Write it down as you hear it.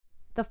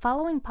The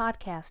following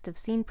podcast of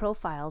Scene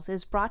Profiles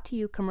is brought to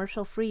you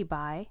commercial-free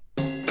by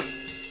the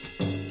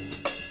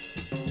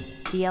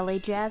LA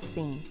Jazz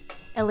Scene.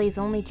 LA's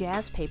only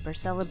jazz paper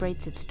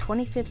celebrates its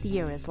 25th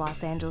year as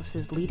Los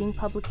Angeles' leading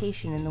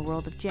publication in the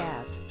world of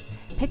jazz.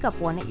 Pick up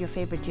one at your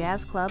favorite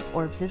jazz club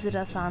or visit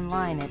us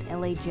online at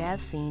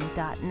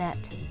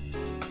lajazzscene.net.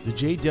 The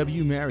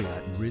JW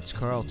Marriott in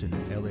Ritz-Carlton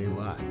in LA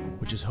Live,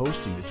 which is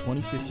hosting the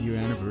 25th year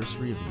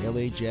anniversary of the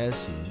LA Jazz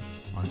Scene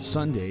on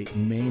Sunday,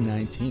 May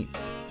 19th.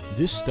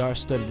 This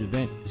star-studded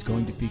event is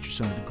going to feature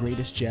some of the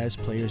greatest jazz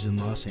players in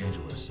Los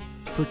Angeles.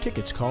 For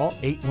tickets, call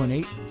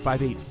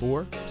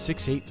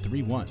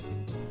 818-584-6831.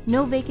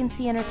 No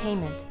Vacancy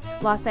Entertainment,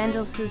 Los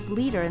Angeles'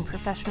 leader in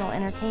professional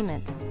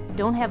entertainment.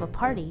 Don't have a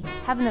party,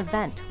 have an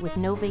event with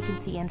No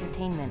Vacancy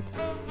Entertainment.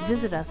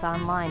 Visit us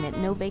online at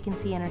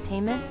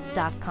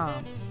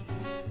novacancyentertainment.com.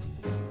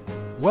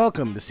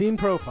 Welcome to Scene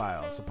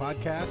Profiles, a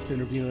podcast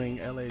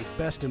interviewing LA's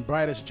best and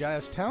brightest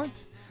jazz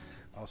talent,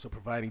 also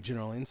providing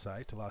general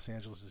insight to Los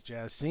Angeles'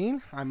 jazz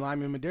scene. I'm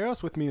Lyman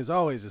Medeiros. With me, as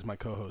always, is my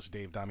co-host,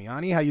 Dave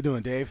Damiani. How you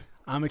doing, Dave?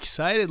 I'm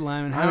excited,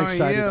 Lyman. How I'm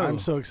excited. are you? I'm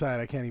so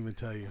excited. I can't even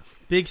tell you.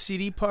 Big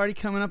CD party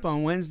coming up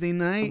on Wednesday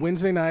night.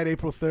 Wednesday night,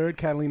 April 3rd,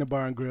 Catalina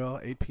Bar and Grill,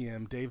 8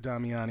 p.m. Dave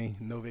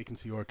Damiani, No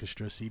Vacancy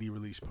Orchestra, CD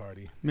release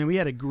party. Man, we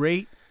had a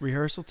great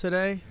rehearsal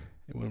today.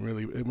 It went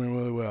really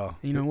well.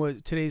 You know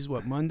what? Today's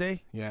what,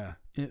 Monday? Yeah.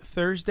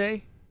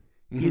 Thursday.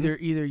 Mm-hmm.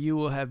 Either you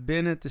will have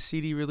been at the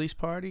CD release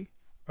party,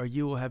 or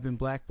you will have been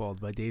blackballed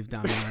by Dave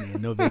Damiani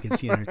and No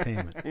Vacancy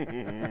Entertainment.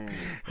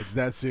 It's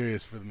that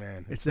serious for the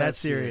man. It's that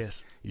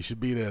serious. You should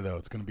be there, though.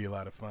 It's going to be a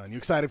lot of fun. You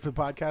excited for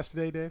the podcast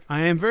today, Dave?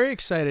 I am very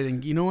excited,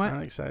 and you know what?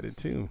 I'm excited,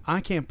 too.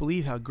 I can't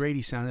believe how great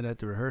he sounded at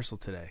the rehearsal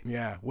today.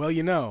 Yeah. Well,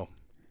 you know,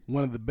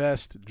 one of the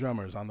best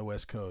drummers on the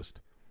West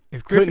Coast.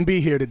 If Couldn't be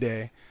here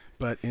today,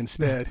 but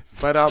instead...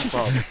 But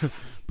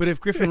But if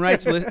Griffin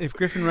Wright's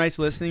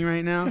listening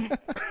right now,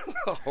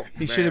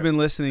 he should have been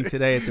listening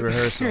today at the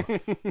rehearsal.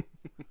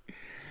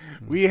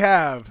 We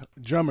have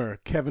drummer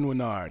Kevin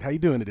Winnard. How you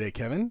doing today,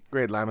 Kevin?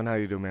 Great, Lyman. How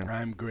you doing, man?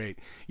 I'm great.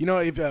 You know,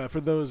 if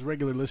for those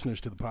regular listeners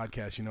to the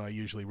podcast, you know I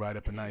usually write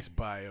up a nice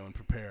bio and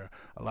prepare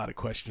a lot of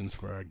questions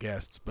for our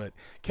guests. But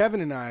Kevin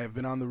and I have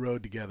been on the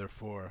road together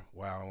for,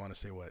 I want to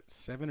say,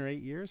 7 or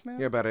 8 years now?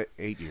 Yeah, about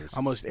 8 years.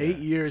 Almost 8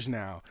 years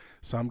now.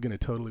 So I'm going to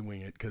totally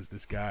wing it because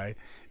this guy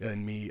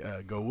and me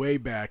go way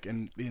back,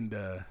 and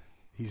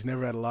he's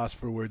never at a loss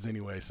for words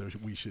anyway, so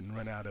we shouldn't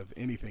run out of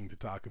anything to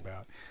talk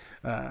about.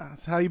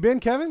 So how you been,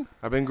 Kevin?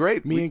 I've been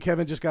great. Me and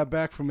Kevin just got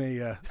back from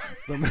a...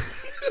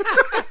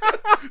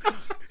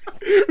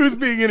 Who's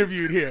being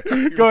interviewed here?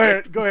 Go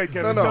ahead,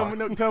 Kevin.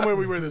 No. Tell me where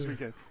we were this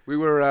weekend. We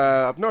were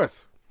up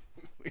north.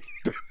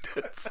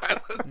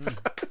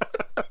 Silence.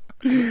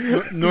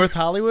 North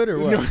Hollywood or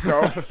what?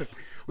 No.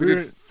 We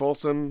did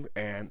Folsom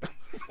and...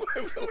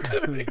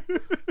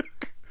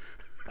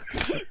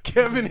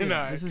 Kevin and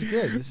I This is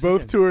good.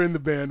 both tour in the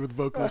band with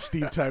vocalist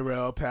Steve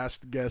Tyrell,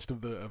 past guest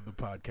of the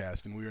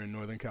podcast, and we were in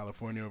Northern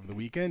California over the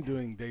weekend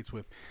doing dates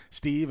with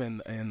Steve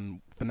and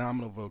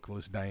phenomenal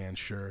vocalist Diane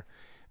Scher.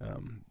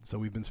 So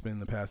we've been spending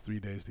the past 3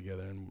 days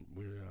together, and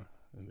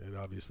it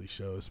obviously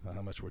shows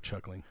how much we're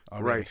chuckling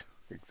already. Right.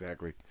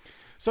 Exactly.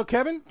 So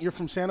Kevin, you're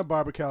from Santa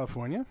Barbara,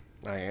 California.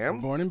 I am.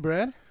 Born and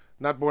bred?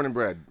 Not born and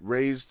bred.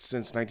 Raised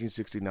since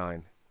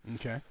 1969.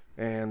 Okay.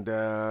 And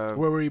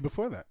Where were you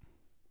before that?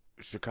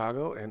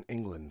 Chicago and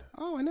England.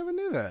 Oh, I never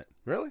knew that.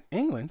 Really?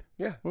 England?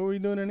 Yeah. What were you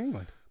doing in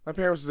England? My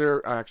parents were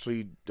there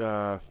actually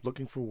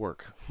looking for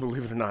work.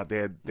 Believe it or not, they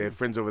had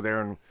friends over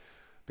there, and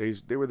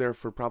they were there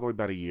for probably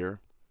about a year.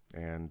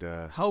 And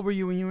How old were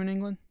you when you were in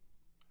England?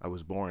 I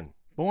was born.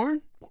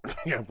 Born?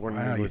 Yeah, born in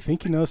Wow, you England.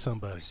 think you know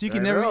somebody. So you I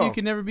could know.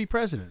 never be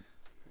president.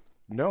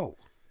 No,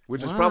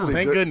 which is Wow. probably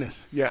Thank good.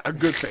 goodness. Yeah, a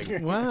good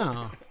thing.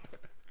 Wow.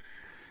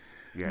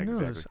 Yeah, Who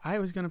knows? exactly. I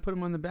was going to put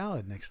him on the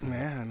ballot next time.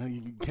 Man,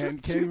 you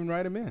can't even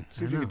write him in.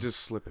 See if you could just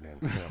slip it in.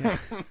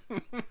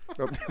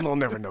 They'll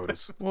never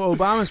notice. Well,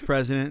 Obama's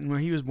president, and where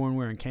he was born,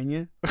 where in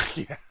Kenya?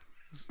 Yeah.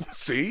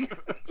 See?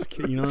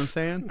 You know what I'm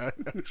saying?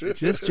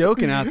 Just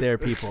joking out there,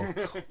 people.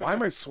 Why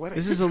am I sweating?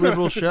 This is a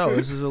liberal show.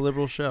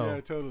 Yeah,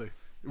 totally.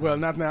 Well,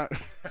 not now.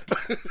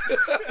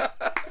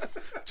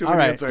 Too All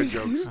many right. inside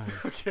jokes.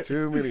 Okay.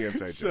 Too many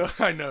inside So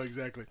jokes. I know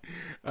exactly.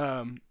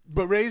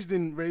 But raised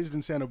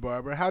in Santa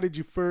Barbara, how did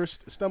you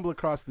first stumble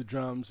across the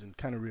drums and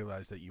kind of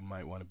realize that you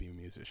might want to be a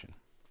musician?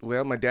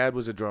 Well, my dad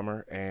was a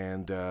drummer,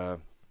 and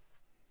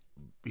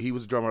he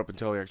was a drummer up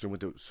until he actually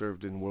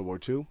served in World War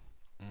II.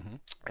 Mm-hmm.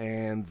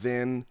 And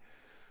then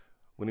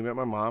when he met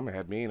my mom,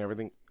 had me and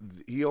everything,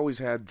 he always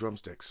had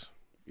drumsticks.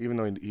 Even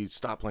though he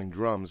stopped playing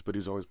drums, but he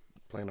was always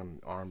playing on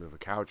the arm of a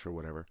couch or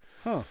whatever.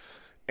 Huh.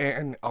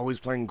 And always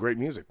playing great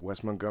music.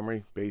 Wes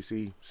Montgomery,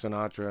 Basie,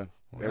 Sinatra,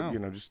 Wow.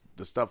 just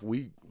the stuff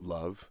we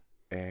love.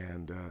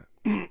 And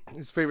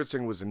his favorite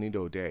singer was Anita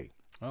O'Day.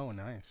 Oh,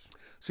 nice.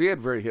 So he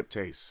had very hip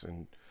tastes,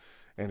 and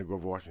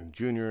Grover Washington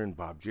Jr. and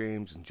Bob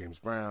James and James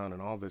Brown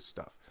and all this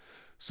stuff.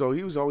 So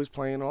he was always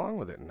playing along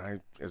with it. And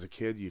I, as a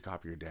kid, you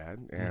copy your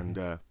dad. And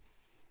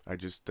I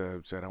just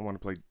said, I want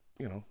to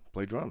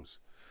play drums.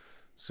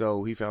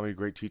 So he found me a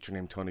great teacher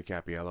named Tony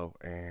Capiello,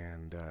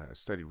 and I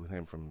studied with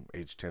him from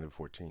age 10 to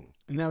 14.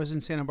 And that was in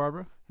Santa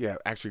Barbara? Yeah,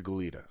 actually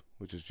Goleta,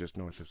 which is just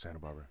north of Santa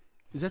Barbara.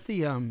 Is that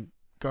the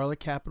garlic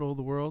capital of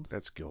the world?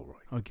 That's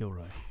Gilroy. Oh,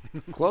 Gilroy.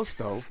 Close,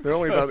 though. They're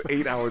only about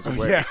 8 hours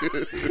away.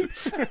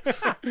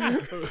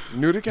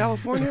 New to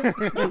California?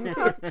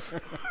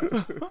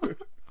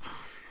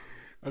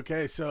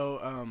 Okay,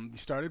 so you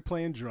started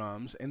playing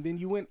drums, and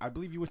then I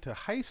believe you went to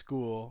high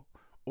school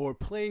or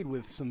played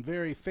with some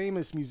very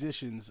famous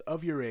musicians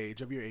of your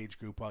age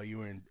group while you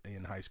were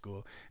in high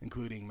school,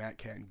 including Matt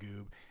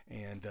Cattengoob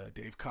and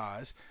Dave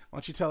Koz. Why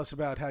don't you tell us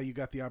about how you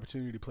got the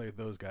opportunity to play with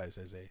those guys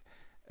as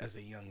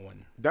a young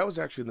one? That was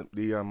actually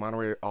the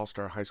Monterey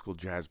All-Star High School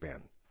Jazz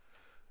Band.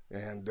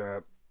 And I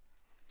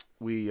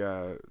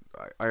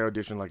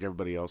auditioned like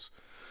everybody else.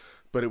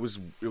 But it was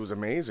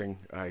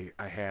amazing. I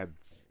had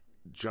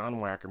John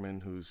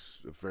Wackerman,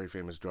 who's a very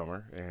famous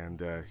drummer,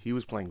 and he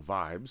was playing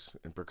vibes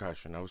and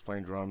percussion. I was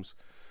playing drums,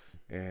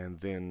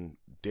 and then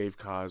Dave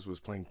Koz was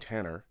playing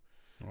tenor.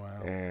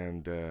 Wow.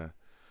 And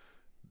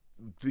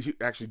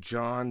actually,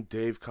 John,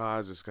 Dave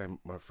Koz, this guy,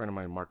 my friend of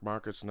mine, Mark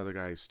Marcus, another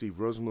guy, Steve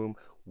Rosenblum,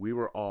 we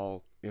were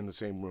all in the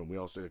same room. We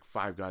all stayed like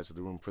 5 guys in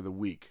the room for the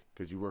week,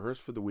 because you rehearse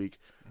for the week.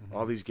 Mm-hmm.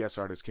 All these guest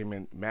artists came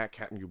in. Matt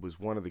Cattengoob was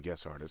one of the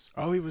guest artists.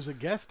 Oh, he was a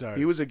guest artist.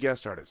 He was a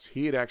guest artist.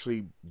 He had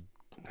actually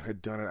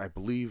had done it, I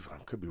believe, I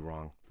could be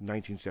wrong,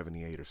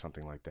 1978 or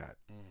something like that.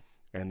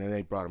 And then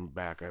they brought him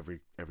back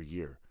every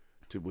year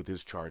with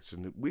his charts,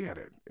 and we had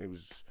it. It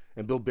was,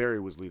 and Bill Berry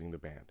was leading the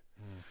band.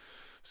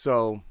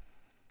 So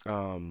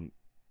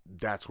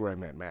that's where I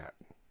met Matt,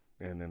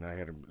 and then I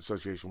had an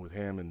association with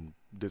him and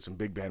did some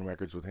big band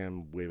records with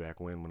him way back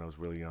when I was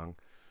really young.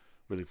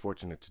 Really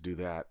fortunate to do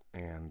that,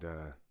 and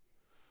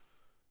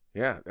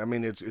yeah, I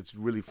mean it's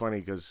really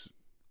funny because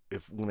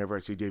whenever I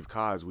see Dave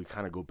Koz, we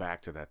kind of go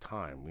back to that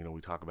time. You know,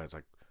 we talk about it's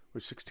like we're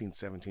 16,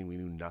 17, we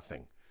knew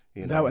nothing.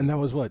 You know? And that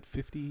was what,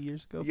 50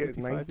 years ago? Yeah,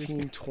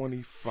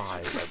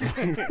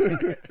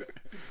 1925.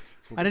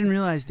 I didn't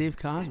realize Dave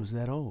Koz was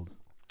that old.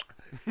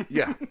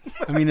 Yeah.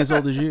 I mean, as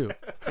old as you.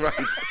 Right.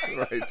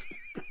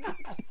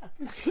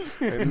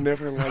 I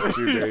never liked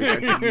you,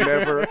 Dave. I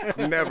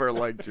never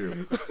liked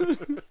you.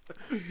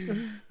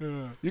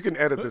 You can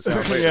edit this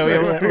out later. Yeah,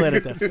 we'll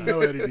edit that stuff.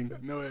 No editing.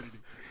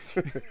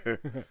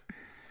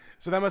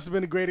 So that must have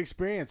been a great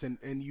experience,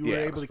 and you were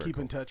able to keep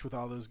in touch with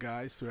all those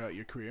guys throughout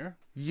your career?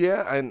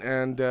 Yeah,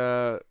 and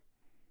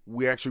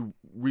we actually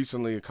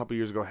recently, a couple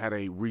years ago, had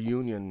a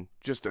reunion,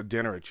 just a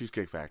dinner at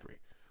Cheesecake Factory.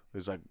 It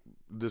was like,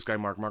 this guy,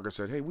 Mark Marker,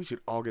 said, hey, we should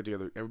all get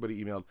together.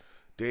 Everybody emailed.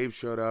 Dave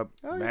showed up.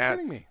 Oh, Matt, you're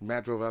kidding me.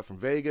 Matt drove out from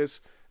Vegas,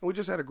 and we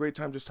just had a great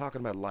time just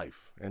talking about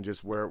life and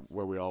just where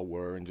we all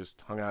were and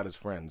just hung out as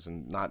friends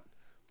and not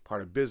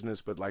part of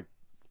business, but like,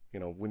 you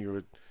know, when you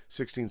were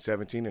 16,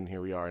 17, and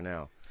here we are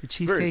now. The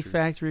Cheesecake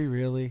Factory,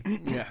 really?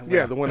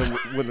 Yeah, the one in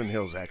Woodland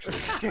Hills, actually.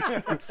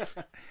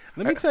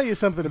 Let me tell you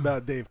something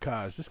about Dave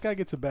Koz. This guy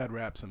gets a bad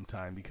rap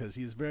sometime because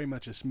he is very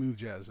much a smooth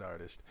jazz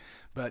artist.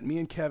 But me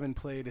and Kevin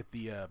played at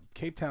the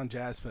Cape Town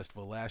Jazz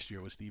Festival last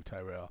year with Steve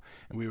Tyrell,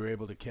 and we were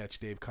able to catch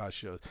Dave Koz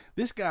shows.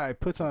 This guy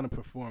puts on a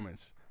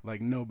performance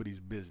like nobody's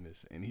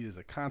business, and he is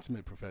a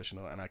consummate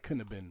professional, and I couldn't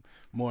have been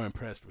more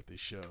impressed with this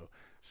show.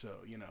 So,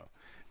 you know,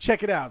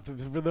 check it out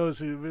for those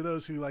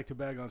who like to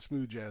bag on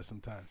smooth jazz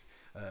sometimes.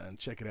 And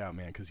check it out,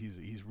 man, because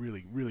he's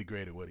really, really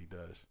great at what he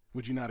does.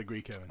 Would you not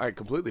agree, Kevin? I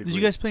completely agree. Did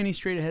you guys play any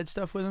straight ahead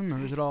stuff with him, or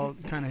was it all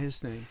kind of his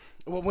thing?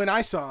 Well, when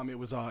I saw him, it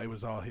was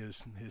all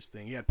his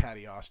thing. He had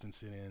Patty Austin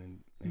sit in, and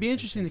it'd be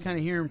interesting to kind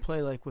of hear him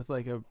play like with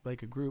like a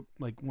group,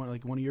 like one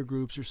of your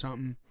groups or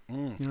something.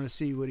 You know, to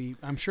see what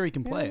I'm sure he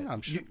can play it.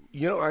 I'm sure.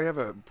 You know, I have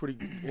a pretty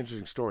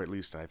interesting story, at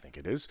least I think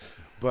it is.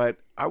 But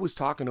I was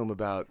talking to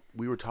him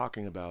we were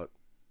talking about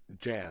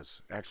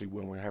jazz, actually,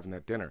 when we were having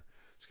that dinner.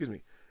 Excuse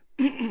me.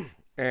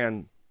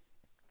 And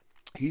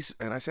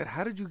I said,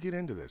 how did you get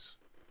into this?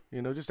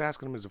 You know, just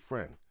asking him as a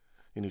friend.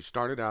 And he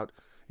started out,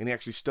 and he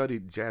actually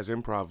studied jazz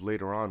improv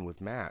later on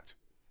with Matt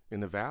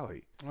in the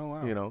Valley. Oh,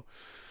 wow. You know,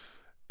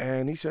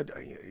 and he said,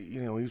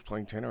 you know, he was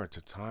playing tenor at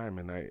the time,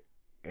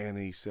 and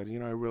he said, you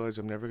know, I realize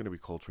I'm never going to be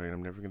Coltrane.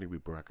 I'm never going to be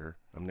Brecker.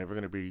 I'm never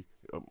going to be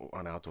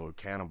on alto or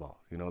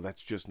Cannonball. You know,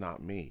 that's just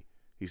not me.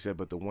 He said,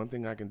 but the one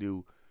thing I can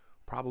do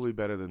probably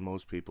better than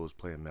most people is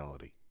play a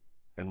melody,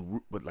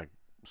 but like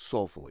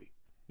soulfully,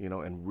 you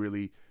know, and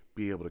really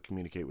be able to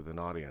communicate with an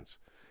audience.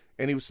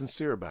 And he was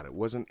sincere about it. It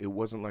wasn't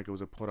like it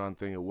was a put on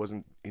thing. It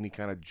wasn't any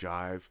kind of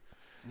jive.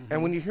 Mm-hmm.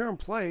 And when you hear him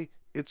play,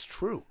 it's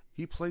true.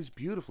 He plays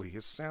beautifully.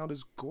 His sound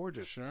is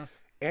gorgeous. Sure.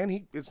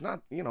 And it's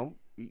not, you know,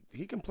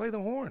 he can play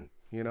the horn,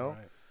 you know.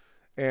 Right.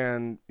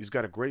 And he's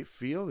got a great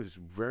feel. He's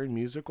very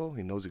musical.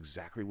 He knows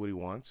exactly what he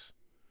wants.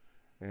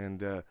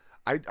 And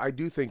I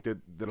do think that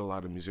a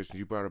lot of musicians,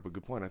 you brought up a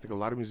good point. I think a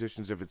lot of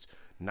musicians, if it's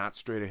not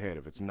straight ahead,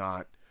 if it's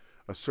not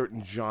a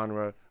certain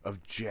genre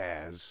of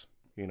jazz,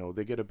 you know,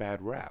 they get a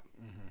bad rap.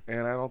 Mm-hmm.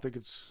 And I don't think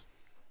it's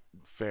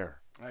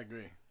fair. I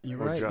agree.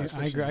 You're Or right. just.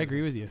 I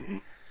agree with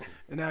you.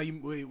 And now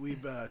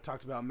we've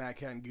talked about Matt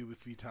Cat and Goob a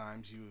few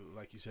times.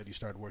 Like you said, you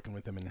started working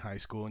with him in high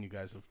school, and you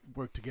guys have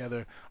worked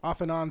together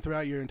off and on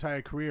throughout your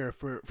entire career.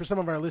 For some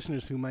of our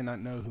listeners who might not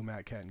know who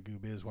Matt Cat and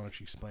Goob is, why don't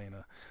you explain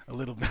a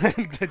little bit,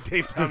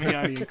 Dave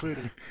Damiani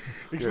included,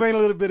 explain a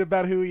little bit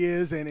about who he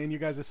is and your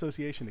guys'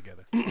 association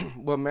together.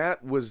 Well,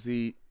 Matt was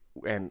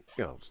and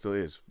still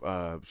is.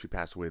 She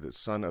passed away. The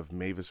son of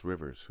Mavis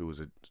Rivers, who was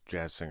a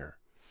jazz singer,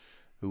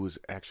 who was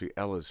actually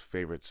Ella's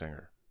favorite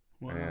singer.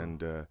 Wow.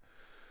 And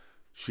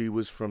she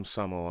was from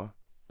Samoa,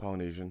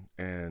 Polynesian,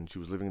 and she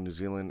was living in New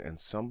Zealand, and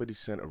somebody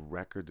sent a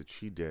record that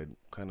she did,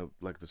 kind of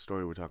like the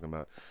story we're talking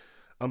about,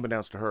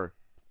 unbeknownst to her,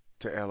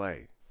 to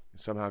L.A.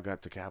 Somehow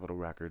got to Capitol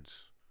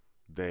Records.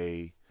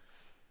 They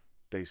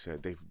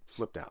said they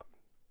flipped out,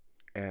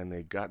 and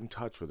they got in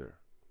touch with her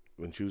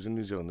when she was in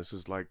New Zealand. This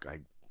is like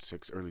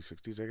early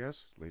 60s, I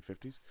guess, late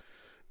 50s.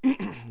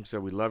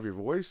 Said, we love your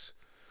voice.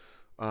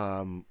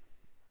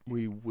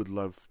 We would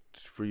love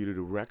for you to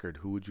do a record.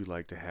 Who would you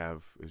like to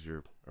have as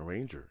your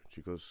arranger?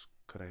 She goes,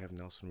 could I have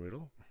Nelson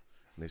Riddle?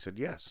 And they said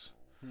yes.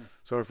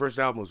 So her first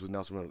album was with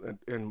Nelson Riddle.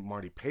 And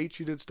Marty Pate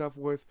she did stuff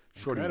with.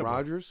 Shorty Incredible.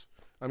 Rogers.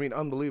 I mean,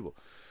 unbelievable.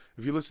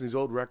 If you listen to these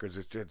old records,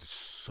 it's just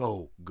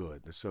so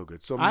good. It's so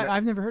good. So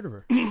I've never heard of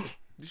her.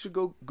 you should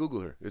go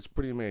Google her. It's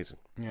pretty amazing.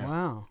 Yeah.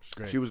 Wow.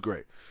 Great. She was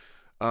great.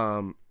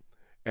 And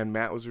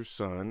Matt was her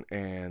son,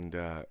 and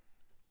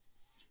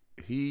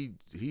he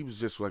was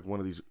just like one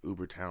of these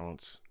uber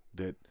talents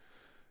that,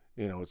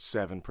 at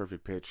 7,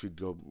 perfect pitch,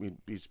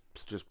 he's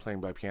just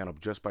playing by piano,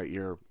 just by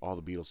ear, all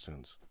the Beatles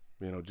tunes,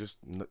 just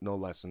no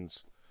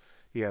lessons.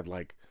 He had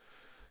I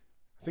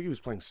think he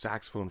was playing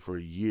saxophone for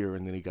a year,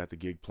 and then he got the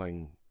gig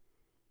playing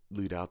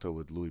lead alto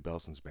with Louis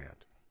Bellson's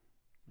band,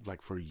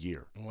 for a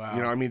year.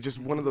 Wow. Just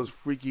one of those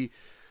freaky.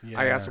 Yeah.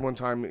 I asked him one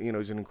time,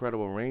 he's an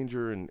incredible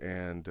arranger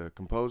and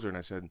composer, and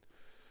I said,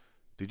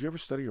 did you ever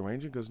study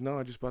arranging? He goes, no,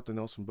 I just bought the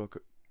Nelson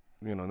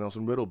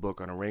Riddle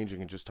book on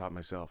arranging and just taught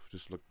myself.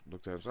 Just looked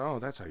at it and said, oh,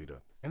 that's how you do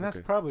it. And that's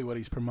probably what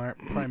he's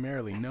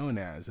primarily known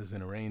as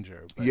an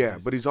arranger.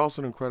 But he's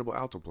also an incredible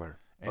alto player.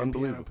 And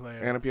Unbelievable. piano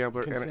player. And a piano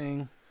player. Can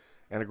sing.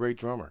 And a great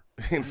drummer.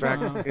 In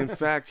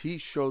fact, he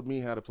showed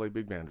me how to play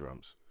big band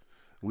drums.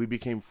 We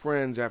became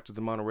friends after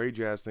the Monterey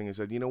Jazz thing and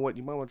said, you know what,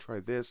 you might want to try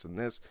this, and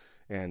this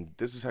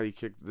is how you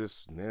kick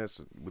this and this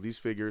with these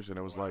figures. And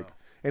I was like,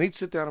 and he'd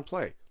sit down and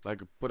play,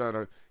 put on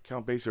a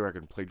Count Basie record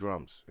and play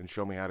drums and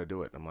show me how to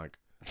do it. And I'm like,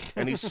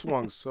 and he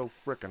swung so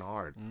frickin'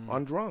 hard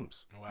on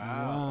drums.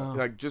 Wow.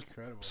 Just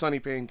Incredible. Sonny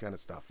Payne kind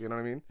of stuff. You know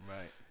what I mean?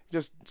 Right.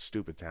 Just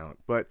stupid talent.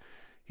 But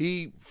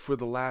he, for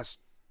the last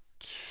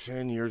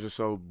 10 years or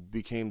so,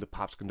 became the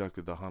pops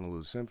conductor of the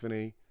Honolulu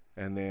Symphony.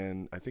 And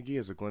then I think he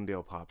has a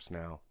Glendale Pops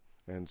now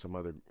and some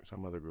other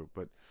group.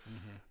 But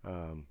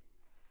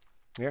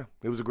yeah,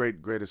 it was a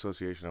great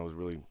association. I was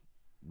really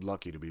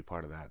lucky to be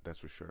part of that. That's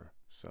for sure.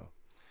 So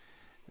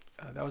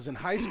that was in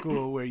high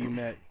school where you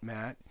met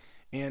Matt.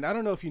 And I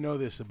don't know if you know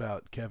this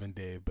about Kevin,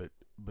 Dave, but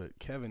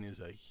Kevin is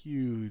a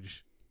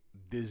huge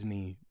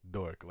Disney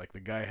dork. The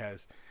guy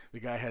has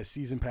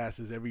season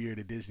passes every year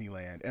to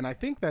Disneyland, and I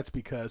think that's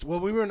because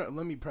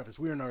let me preface,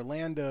 we were in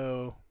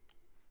Orlando,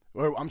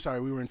 or I'm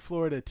sorry, we were in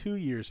Florida 2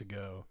 years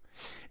ago,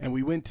 and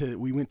we went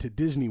to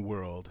Disney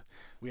World.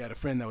 We had a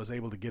friend that was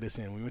able to get us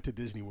in. We went to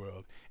Disney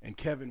World, and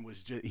Kevin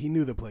he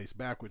knew the place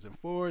backwards and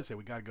forwards. Said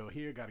we got to go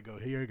here, got to go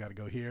here, got to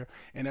go here,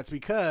 and that's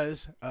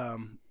because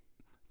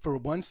for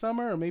one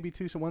summer or maybe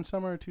one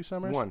summer or 2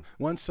 summers?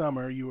 One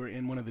summer you were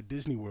in one of the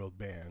Disney World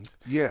bands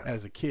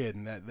as a kid,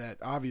 and that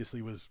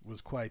obviously was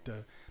quite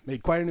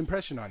made quite an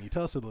impression on you.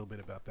 Tell us a little bit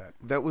about that.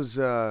 that was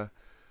I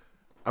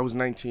was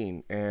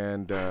 19,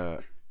 and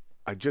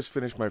I just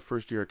finished my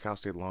first year at Cal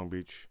State Long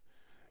Beach,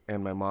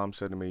 and my mom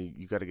said to me,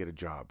 you got to get a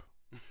job.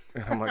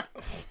 And I'm like,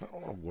 I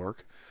don't want to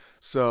work.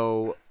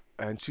 So,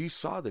 and she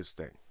saw this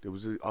thing. It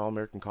was the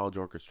All-American College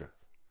Orchestra.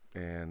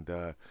 And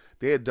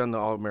they had done the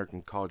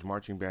All-American College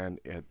Marching Band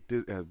at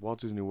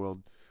Walt Disney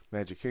World,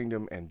 Magic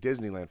Kingdom, and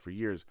Disneyland for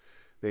years.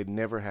 They'd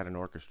never had an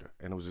orchestra.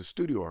 And it was a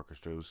studio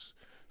orchestra. It was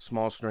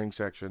small string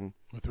section.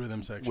 With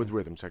rhythm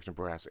section.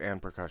 Brass,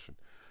 and percussion.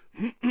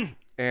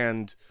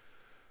 And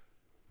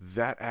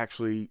that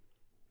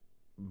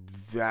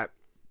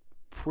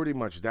pretty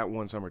much that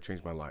one summer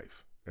changed my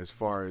life. As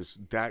far as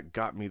that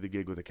got me the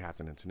gig with the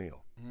Captain and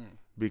Tennille.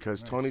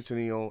 Because nice. Tony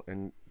Tennille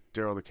and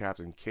Daryl the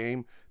Captain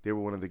came. They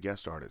were one of the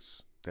guest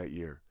artists that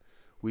year.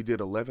 We did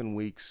 11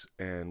 weeks,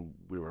 and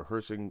we were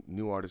rehearsing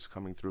new artists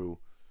coming through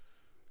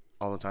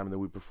all the time. And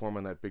then we perform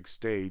on that big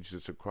stage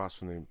that's across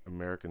from the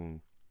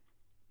American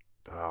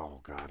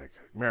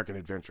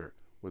Adventure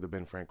with the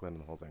Ben Franklin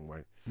and the whole thing,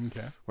 right?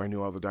 Okay. Where I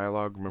knew all the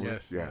dialogue. Remember?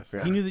 Yes. Yeah. Yes.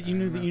 Yeah. You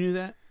knew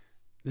that.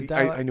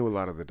 I knew a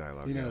lot of the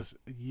dialogue. You know,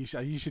 you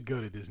should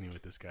go to Disney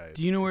with this guy.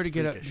 Do you know where to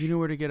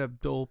get a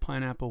Dole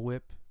pineapple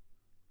whip?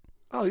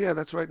 Oh yeah,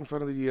 that's right in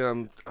front of the.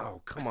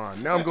 Oh come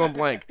on, now I'm going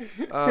blank.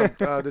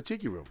 The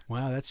Tiki Room.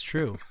 Wow, that's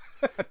true.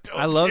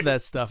 I love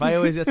that stuff.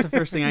 That's the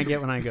first thing I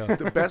get when I go.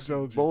 The best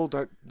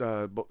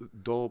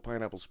Dole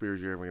pineapple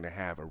spears you're ever gonna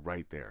have are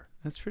right there.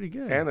 That's pretty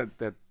good. And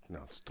no,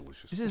 it's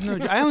delicious. This is no.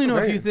 I only know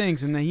a few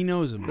things, and he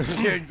knows them.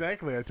 Yeah,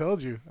 exactly. I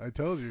told you.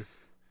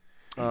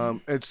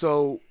 And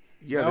so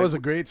yeah, that was a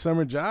great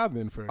summer job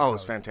then for. Oh, it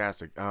was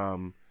fantastic.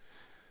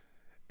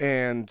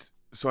 And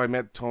so I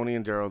met Tony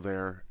and Daryl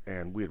there,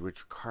 and we had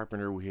Richard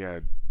Carpenter. We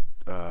had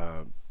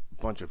a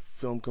bunch of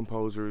film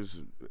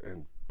composers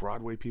and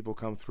Broadway people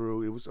come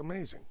through. It was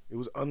amazing. It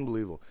was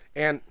unbelievable.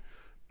 And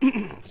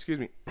excuse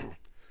me,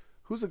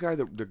 who's the guy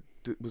that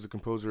was the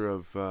composer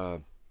of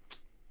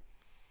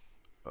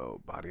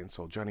Body and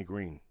Soul? Johnny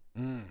Green.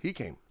 He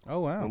came.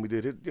 Oh wow! And we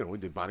did it. We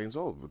did Body and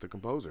Soul with the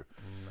composer.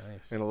 Nice.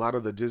 And a lot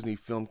of the Disney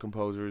film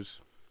composers.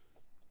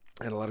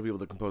 And a lot of people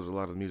that composed a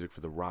lot of the music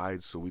for the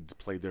rides, so we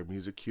played their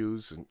music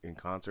cues in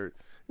concert.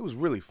 It was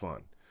really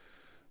fun.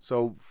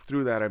 So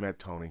through that, I met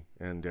Tony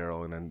and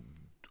Daryl, and then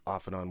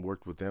off and on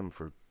worked with them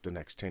for the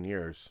next 10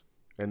 years.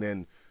 And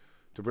then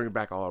to bring it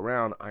back all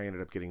around, I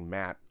ended up getting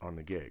Matt on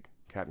the gig,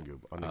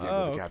 Cattengoob, on the gig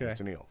with the Captain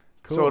Tennille.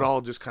 Cool. So it all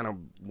just kind of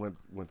went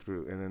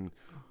through. And then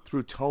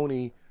through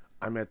Tony,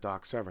 I met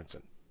Doc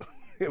Severinsen.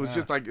 It was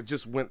just like, it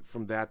just went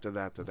from that to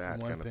that to that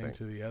One kind of thing.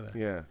 to the other.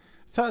 Yeah.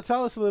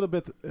 Tell us a little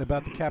bit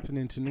about the Captain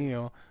and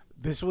Tennille.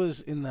 This was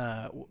in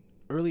the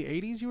early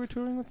 80s you were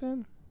touring with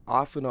them?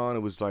 Off and on, it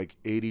was like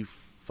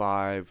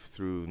 85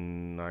 through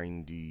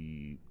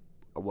 90.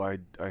 Well,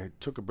 I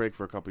took a break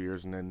for a couple of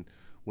years and then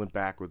went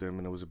back with them,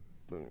 and it was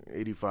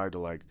 85 to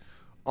like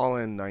all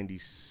in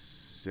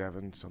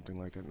 97, something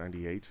like that,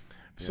 98.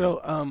 Yeah.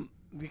 So,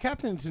 the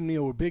Captain and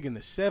Tennille were big in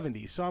the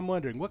 70s, so I'm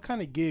wondering, what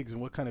kind of gigs and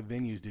what kind of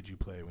venues did you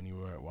play when you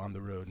were on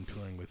the road and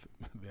touring with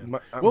them?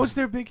 What was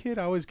their big hit?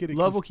 I always get it.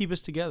 Love Will Keep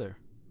Us Together.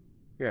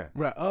 Yeah.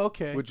 Right. Oh,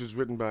 okay. Which is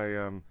written by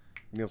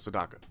Neil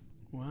Sedaka.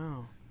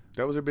 Wow.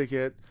 That was her big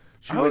hit.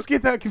 I always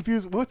get that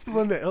confused. What's the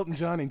one that Elton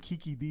John and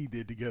Kiki D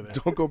did together?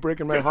 Don't Go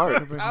Breaking My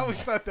Heart. I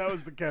always thought that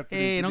was the Captain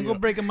Hey, and don't Tennille. go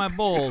breaking my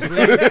balls.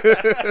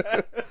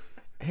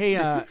 Hey,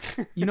 a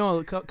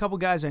couple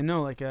guys I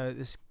know, like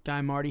this guy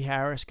Marty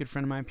Harris, good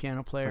friend of mine,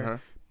 piano player. Uh-huh.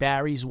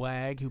 Barry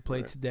Zwag, who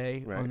played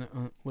today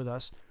with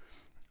us,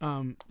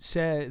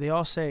 they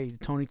all say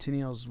Tony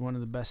Tennille is one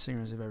of the best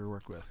singers they've ever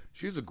worked with.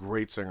 She's a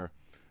great singer.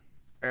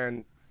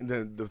 And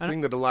the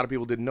thing that a lot of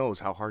people didn't know is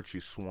how hard she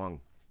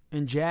swung.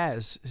 And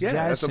jazz. Yeah, jazz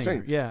that's singer. what I'm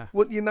saying. Yeah.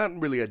 Well, you're not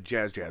really a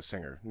jazz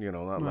singer,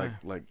 not Right.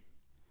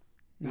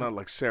 not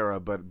like Sarah,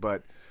 but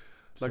like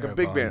Sarah a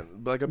big Vaughan.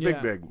 band, like a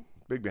Yeah.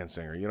 big band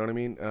singer. You know what I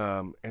mean?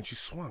 And she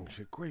swung.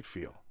 She had great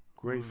feel,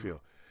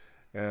 feel.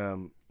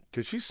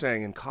 Because she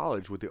sang in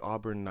college with the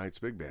Auburn Knights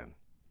Big Band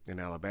in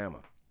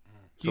Alabama.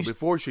 So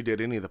before she did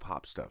any of the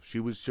pop stuff,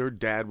 her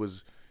dad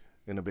was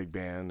in a big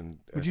band. And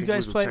Would you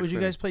guys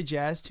play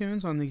jazz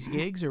tunes on these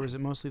gigs, or was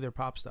it mostly their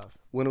pop stuff?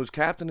 When it was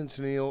Captain and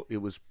Tennille, it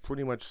was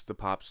pretty much the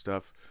pop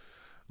stuff.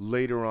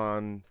 Later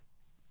on,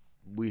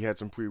 we had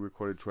some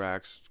pre-recorded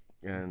tracks,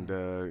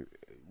 and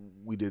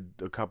we did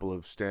a couple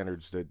of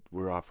standards that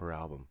were off her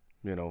album,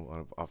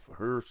 off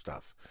her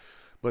stuff.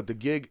 But the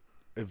gig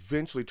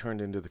eventually turned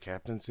into the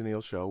Captain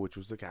Tennille Show, which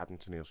was the Captain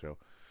Tennille Show.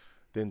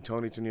 Then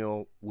Tony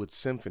Tennille with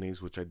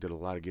Symphonies, which I did a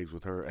lot of gigs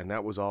with her, and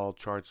that was all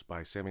charts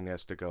by Sammy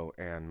Nestico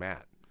and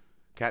Matt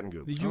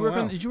Cattengoob. Did you work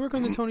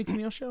on the Tony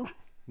Tennille Show?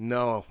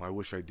 No, I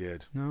wish I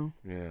did. No.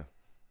 Yeah,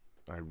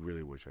 I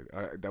really wish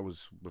I that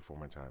was before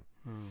my time.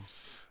 Oh.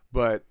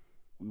 But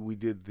we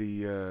did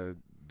the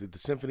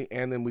symphony,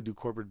 and then we do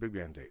corporate big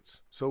band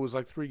dates. So it was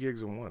like 3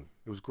 gigs in one.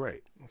 It was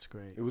great. That's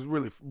great. It was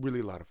really,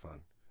 really a lot of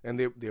fun, and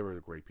they were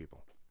great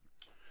people.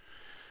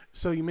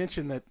 So you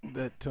mentioned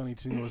that Tony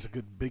Tennille was a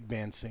good big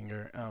band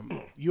singer.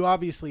 You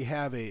obviously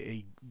have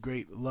a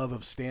great love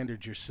of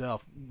standards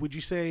yourself. Would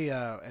you say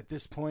at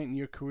this point in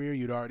your career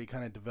you'd already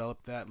kind of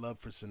developed that love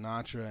for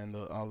Sinatra and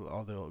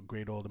all the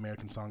great old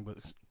American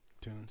songbooks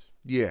tunes?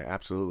 Yeah,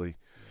 absolutely.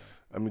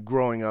 Yeah. I mean,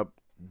 growing up,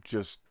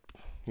 just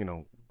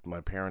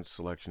my parents'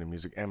 selection of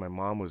music, and my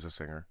mom was a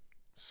singer,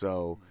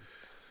 so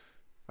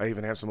I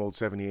even have some old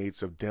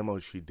 78s of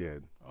demos she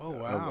did. Oh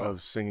wow!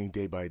 Of singing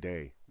Day by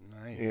Day.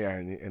 Nice. Yeah,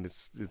 and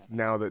it's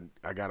now that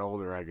I got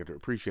older, I get to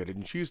appreciate it.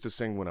 And she used to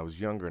sing when I was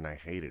younger, and I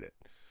hated it.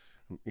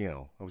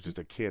 I was just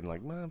a kid, and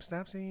like, Mom,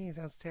 stop singing. It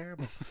sounds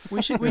terrible.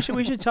 we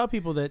should tell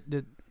people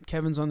that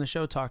Kevin's on the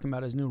show talking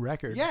about his new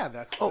record. Yeah,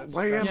 that's what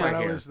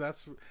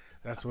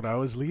I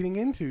was leading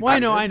into.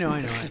 Well, I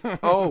know.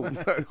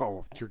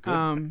 Oh, you're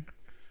good.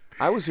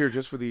 I was here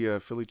just for the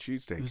Philly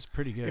cheesesteak. It was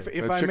pretty good.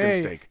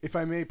 If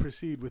I may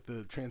proceed with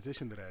the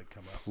transition that I had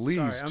come up. Please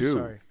I'm do.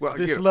 sorry. Well,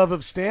 this love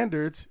of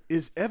standards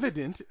is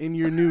evident in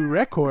your new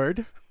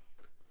record.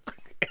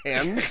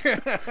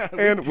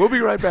 And we'll be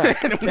right back.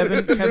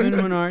 Kevin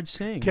Winard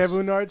sings.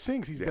 Kevin Winard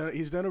sings.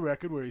 He's done a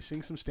record where he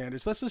sings some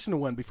standards. Let's listen to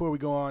one before we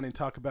go on and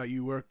talk about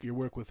your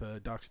work with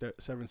Doc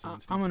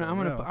Severinsen.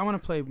 I'm gonna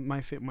play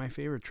my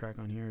favorite track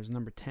on here is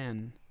number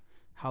 10,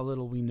 How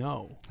Little We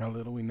Know. How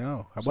Little We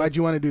Know. Why'd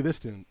you want to do this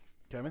tune,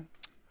 Kevin?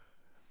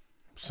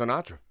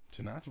 Sinatra.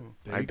 Sinatra.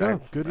 There you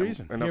go. Good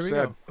reason. Here Enough we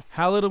said. go.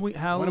 How little One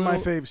little, of my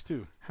faves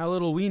too. How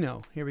little we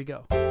know. Here we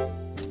go.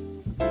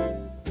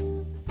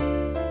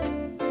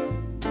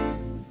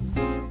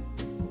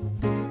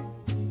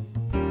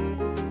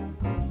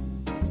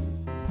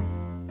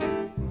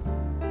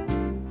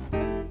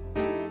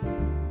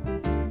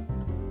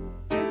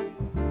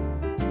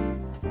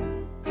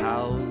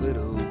 How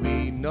little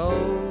we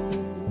know,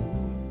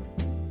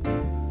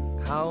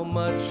 how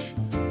much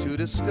to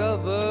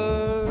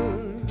discover,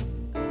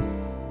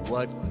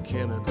 what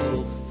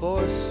chemical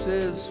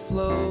forces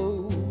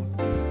flow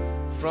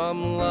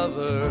from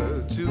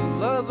lover to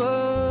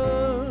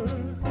lover.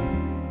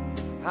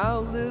 How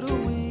little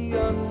we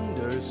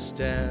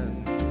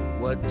understand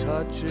what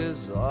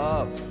touches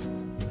off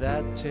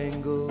that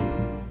tingle,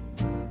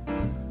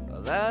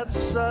 that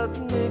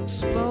sudden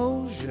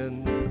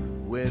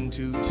explosion when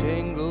two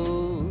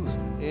tingles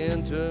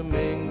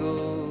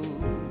intermingle.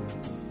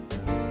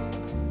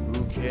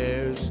 Who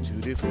cares to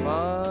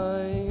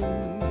define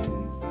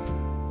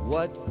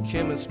what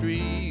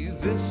chemistry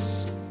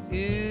this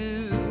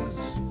is?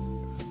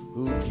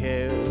 Who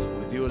cares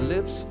with your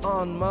lips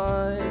on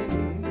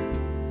mine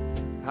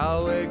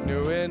how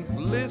ignorant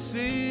bliss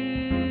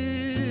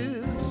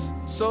is?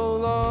 So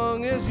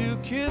long as you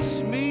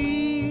kiss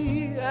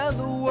me and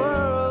the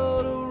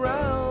world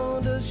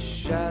around us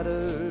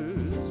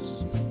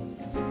shatters,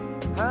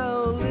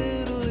 how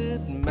little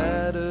it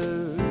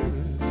matters,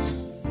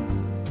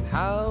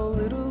 how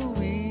little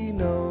we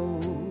know.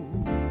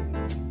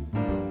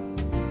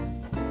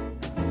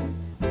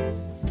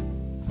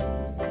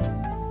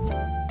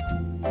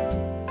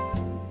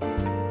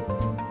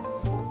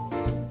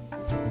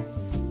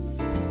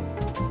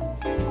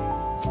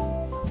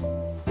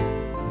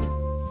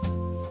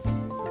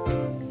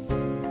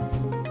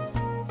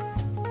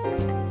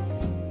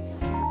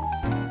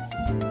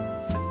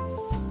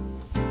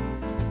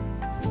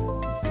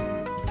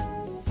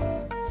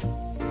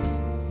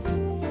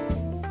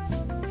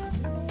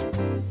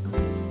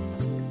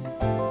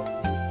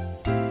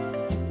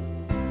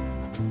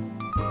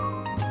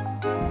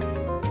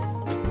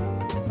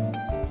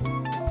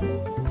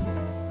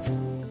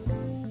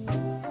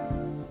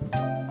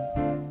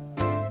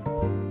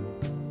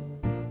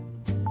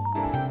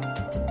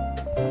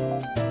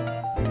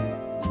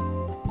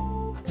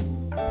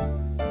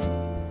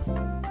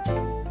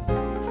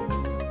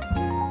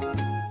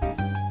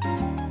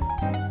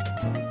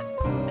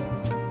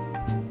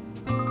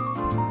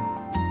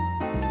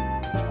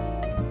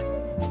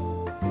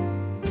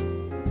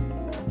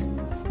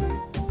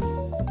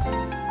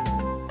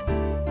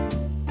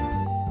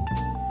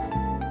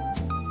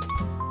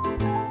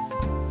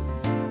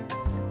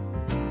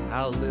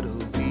 How little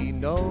we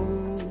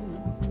know,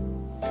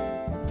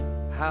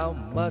 how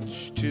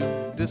much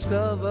to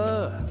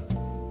discover,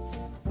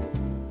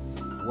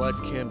 what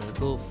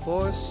chemical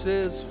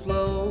forces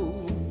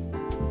flow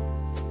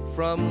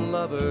from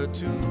lover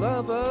to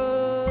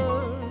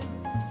lover.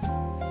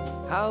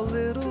 How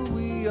little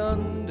we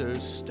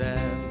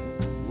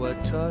understand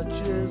what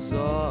touches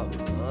off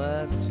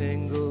that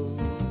tingle,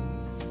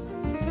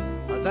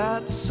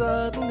 that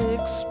sudden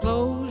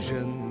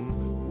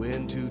explosion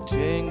when two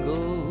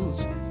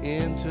tingles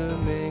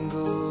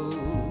intermingle.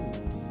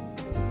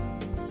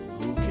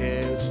 Who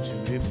cares to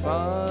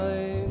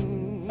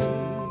define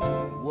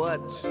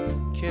what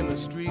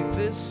chemistry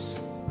this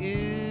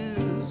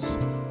is?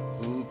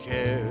 Who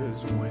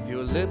cares with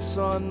your lips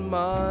on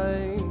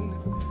mine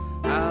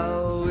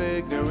how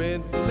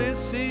ignorant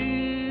bliss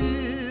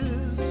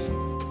is?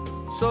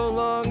 So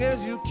long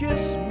as you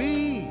kiss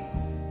me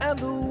and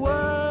the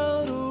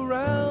world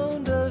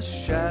around us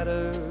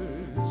shatters,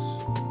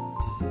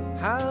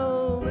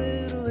 how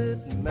little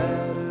it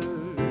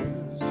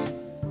matters,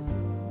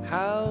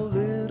 how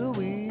little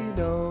we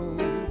know.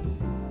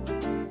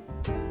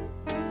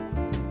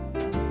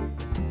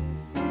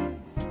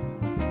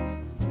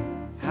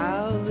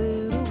 How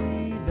little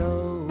we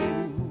know.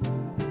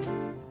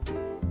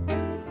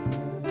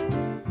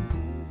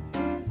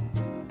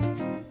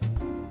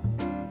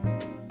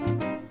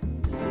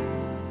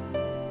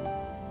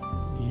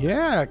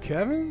 Yeah,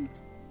 Kevin.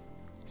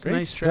 It's Great a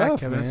nice track, stuff,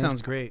 Kevin. man. That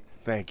sounds great.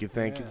 Thank you,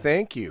 thank you, Yeah.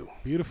 thank you.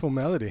 Beautiful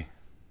melody.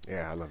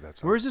 Yeah, I love that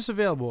song. Where is this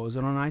available? Is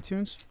it on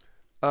iTunes?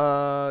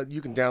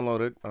 You can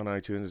download it on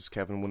iTunes. It's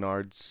Kevin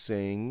Winard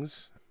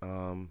Sings.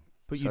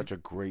 But you- Such a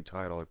great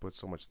title. I put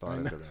so much thought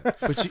into that.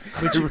 But you,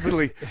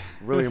 really,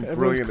 really Everyone's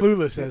brilliant.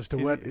 clueless as to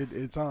what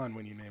it's on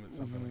when you name it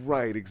something. Like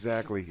Right,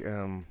 exactly.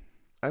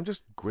 I'm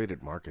just great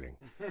at marketing.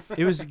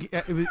 it was.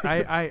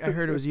 I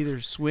heard it was either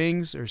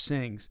swings or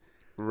sings,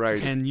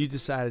 Right, and you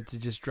decided to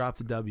just drop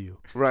the W.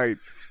 right.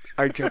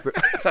 I kept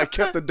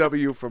the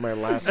W for my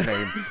last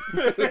name.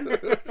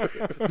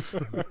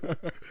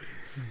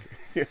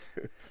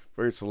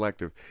 Very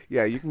selective.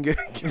 Yeah, you can get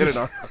it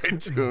on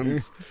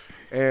iTunes,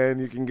 and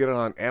you can get it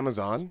on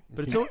Amazon.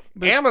 But it's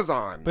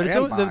Amazon. But it's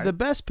And the buy.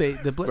 best pay,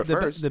 But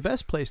first- the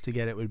best place to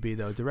get it would be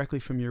though directly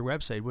from your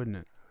website, wouldn't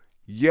it?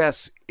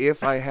 Yes,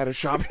 if I had a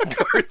shopping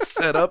cart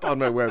set up on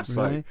my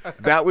website,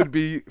 that would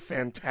be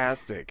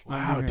fantastic.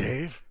 Wow,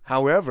 Dave.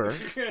 However,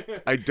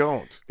 I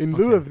don't. In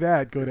lieu of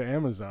that, go to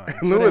Amazon.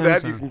 In lieu of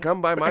that, you can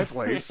come by my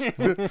place,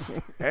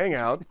 hang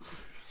out.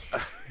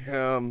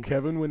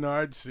 Kevin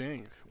Winard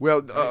sings.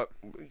 Well,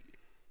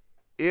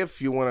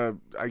 if you want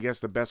to, I guess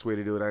the best way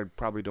to do it, I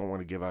probably don't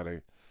want to give out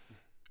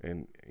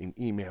an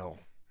email.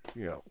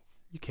 You know,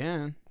 You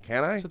can.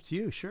 Can I? It's up to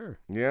you. Sure.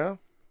 Yeah.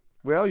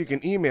 Well, you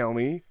can email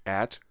me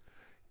at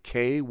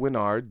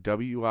kwinard,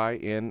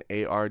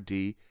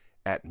 WINARD,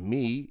 at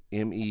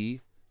me.com,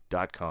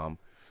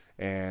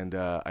 and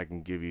I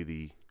can give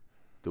you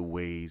the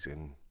ways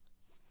and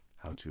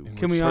how to.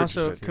 Can we purchase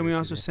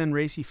also it. send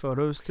racy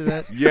photos to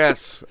that?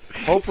 Yes,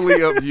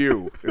 hopefully of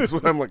you is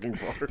what I'm looking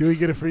for. Do we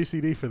get a free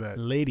CD for that?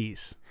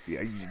 Ladies.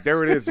 Yeah,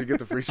 there it is. You get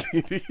the free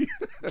CD.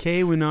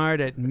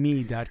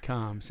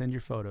 kwinard@me.com. Send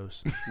your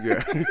photos.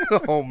 Yeah.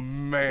 Oh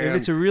man. If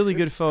it's a really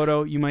good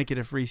photo, you might get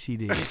a free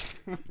CD.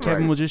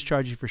 Kevin will just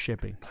charge you for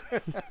shipping.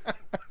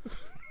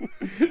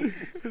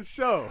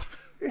 So,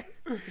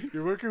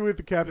 you're working with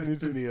the Captain and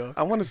Tennille.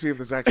 I want to see if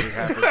this actually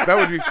happens. That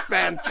would be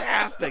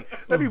fantastic.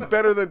 That'd be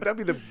better than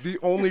that'd be the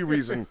only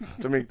reason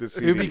to make this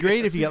CD. It would be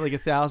great if you got like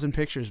 1,000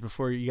 pictures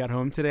before you got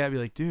home today. I'd be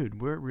like,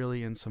 dude, we're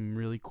really in some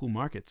really cool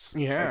markets.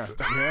 Yeah,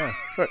 yeah.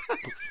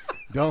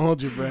 Don't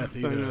hold your breath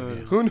either. of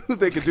you. Who knew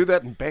they could do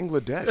that in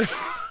Bangladesh?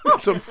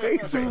 It's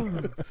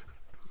amazing.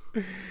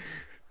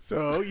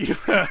 So,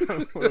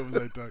 what was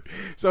I talking?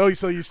 So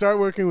you start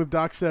working with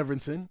Doc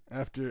Severinsen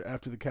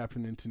after the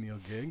Captain and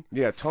Tennille gig.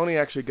 Yeah, Tony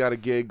actually got a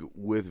gig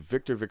with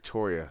Victor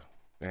Victoria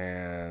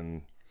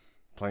and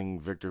playing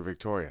Victor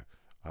Victoria,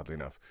 oddly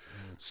enough.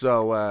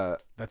 So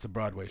That's a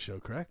Broadway show,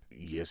 correct?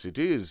 yes, it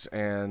is,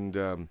 and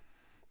I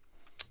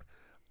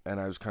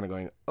was kind of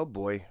going, oh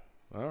boy,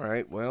 all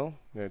right, well,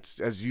 it's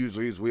as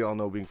usually as we all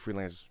know, being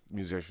freelance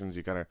musicians,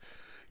 you kind of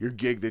your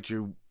gig that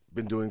you've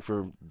been doing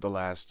for the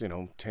last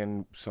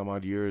 10 some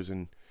odd years,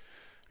 and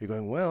you're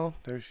going, well,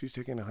 she's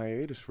taking a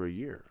hiatus for a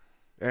year,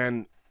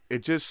 and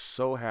it just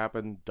so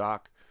happened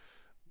Doc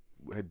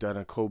had done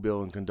a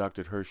co-bill and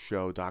conducted her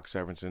show, Doc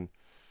Severinsen,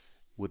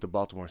 with the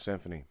Baltimore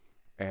Symphony.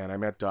 And I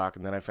met Doc,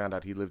 and then I found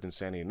out he lived in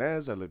Santa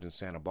Ynez. I lived in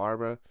Santa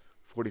Barbara,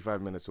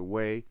 45 minutes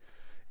away.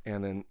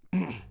 And then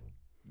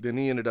then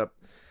he ended up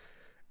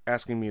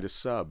asking me to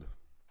sub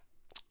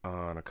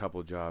on a couple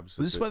of jobs.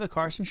 Was this why the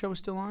Carson show was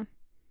still on?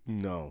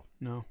 No.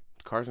 No.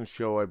 Carson's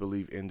show, I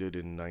believe, ended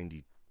in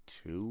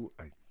 92,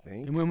 I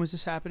think. And when was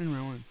this happening?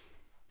 Around when?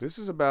 This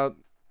is about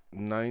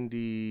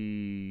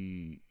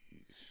 97,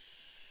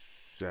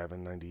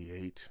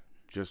 98,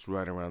 just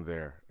right around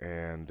there.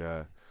 And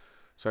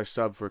so I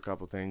subbed for a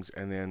couple things,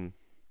 and then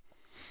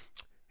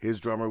his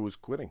drummer was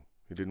quitting.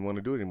 He didn't want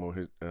to do it anymore.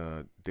 His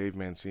Dave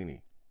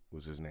Mancini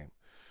was his name,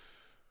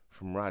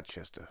 from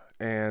Rochester.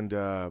 And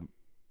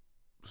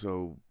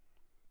so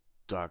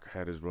Doc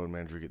had his road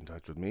manager get in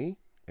touch with me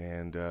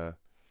and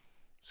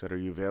said, are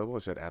you available? I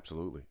said,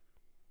 absolutely.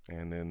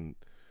 And then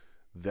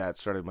that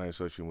started my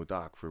association with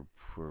Doc for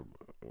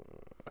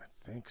I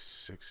think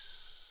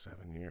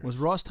 6-7 years. Was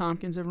Ross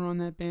Tompkins ever on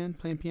that band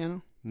playing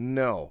piano?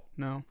 No.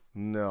 No.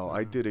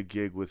 I did a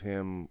gig with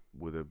him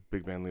with a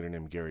big band leader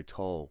named Gary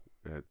Toll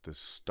at the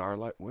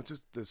Starlight. What's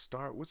the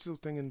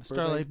thing in Burbank?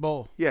 Starlight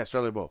Bowl. Yeah,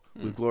 Starlight Bowl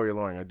with Gloria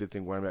Loring. I did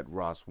think where I met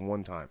Ross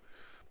one time,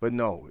 but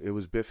no, it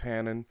was Biff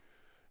Hannon,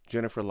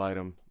 Jennifer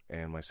Lydom,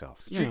 and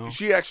myself.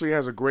 She actually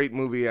has a great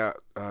movie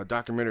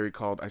documentary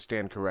called I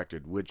Stand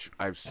Corrected, which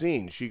I've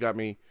seen. She got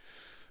me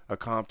a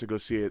comp to go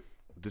see it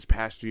this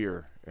past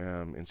year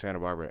in Santa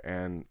Barbara,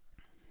 and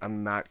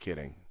I'm not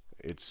kidding.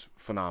 It's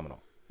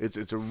phenomenal.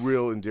 It's a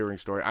real endearing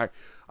story. I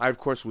of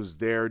course was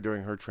there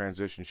during her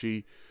transition.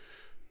 She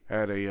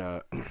had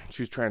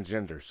she's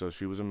transgender, so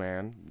she was a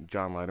man,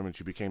 John Lydom, and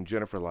she became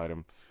Jennifer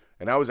Lydom,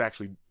 and I was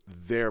actually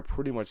there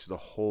pretty much the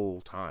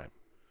whole time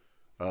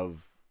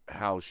of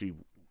how she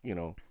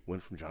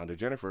went from John to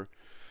Jennifer.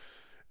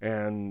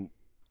 And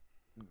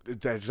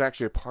there's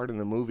actually a part in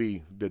the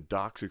movie that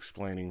Doc's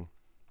explaining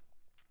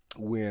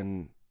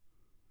when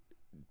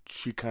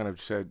she kind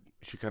of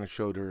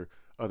showed her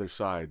other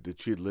side,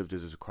 that she had lived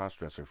as a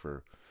cross-dresser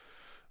for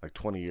like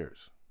 20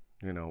 years,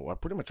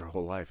 pretty much her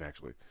whole life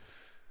actually.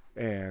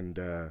 And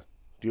do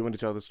you want to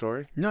tell the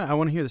story? No, I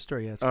want to hear the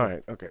story. Yeah, all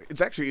right, okay.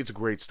 It's a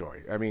great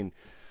story. I mean,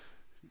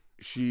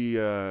 she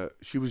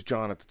was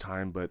John at the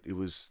time, but it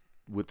was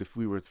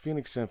we were at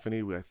Phoenix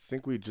Symphony. I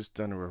think we had just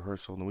done a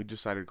rehearsal, and we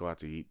decided to go out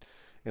to eat.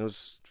 And it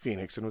was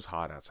Phoenix, and it was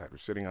hot outside. We're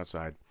sitting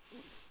outside,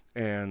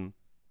 and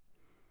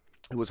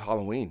it was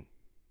Halloween.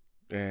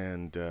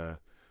 And so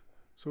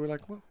we're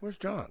like, well, where's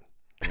John?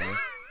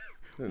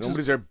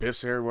 Nobody's there.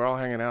 Biff's there. We're all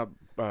hanging out.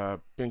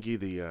 Pinky,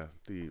 the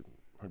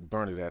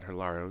Bernadette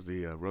Hilario,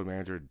 the road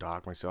manager,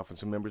 Doc, myself, and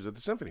some members of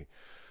the symphony.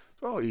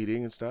 So we're all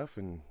eating and stuff,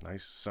 and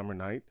nice summer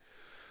night.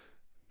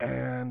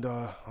 And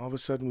all of a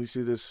sudden, we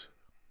see this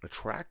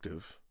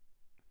attractive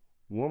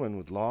woman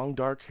with long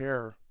dark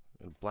hair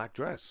and a black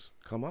dress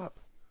come up,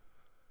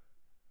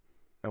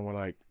 and we're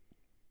like,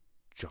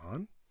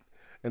 John?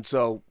 And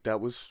so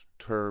that was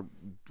her.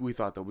 We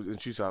thought that was,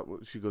 and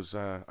she goes,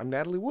 "I'm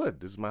Natalie Wood.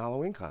 This is my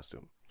Halloween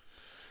costume."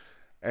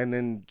 And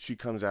then she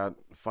comes out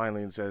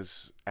finally and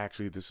says,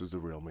 "Actually, this is the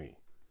real me."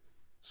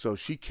 So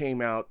she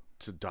came out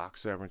to Doc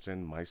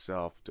Severinsen,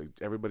 myself, to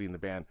everybody in the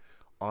band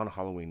on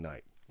Halloween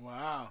night.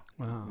 Wow.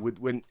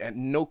 And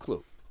no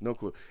clue.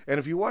 And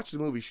if you watch the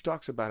movie, she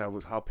talks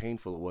about how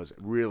painful it was,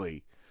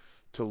 really,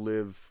 to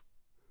live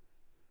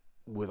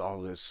with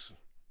all this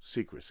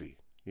secrecy,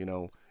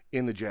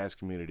 in the jazz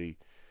community.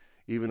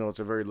 Even though it's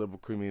a very liberal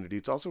community,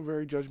 it's also a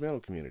very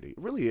judgmental community. It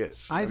really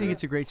is. I think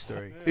it's a great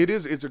story. It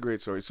is. It's a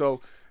great story.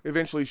 So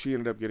eventually she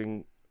ended up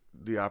getting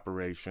the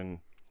operation,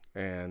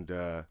 and,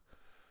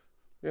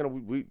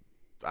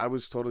 I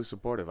was totally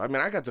supportive. I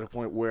mean, I got to the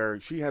point where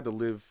she had to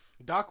live.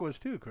 Doc was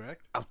too,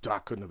 correct? Oh,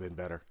 Doc couldn't have been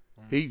better.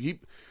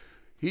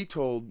 He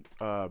told,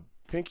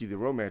 Pinky, the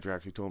road manager,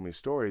 actually told me a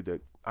story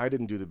that I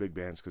didn't do the big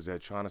bands because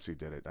Ed Shaughnessy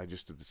did it. I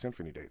just did the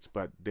symphony dates.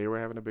 But they were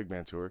having a big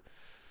band tour.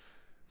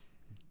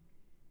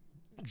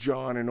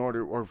 John,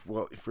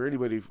 for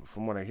anybody,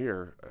 from what I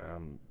hear,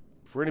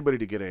 for anybody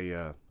to get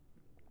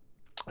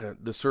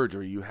the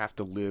surgery, you have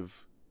to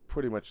live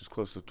pretty much as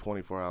close to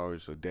 24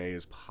 hours a day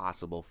as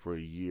possible for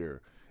a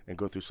year and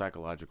go through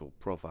psychological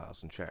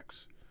profiles and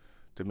checks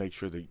to make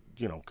sure that,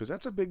 because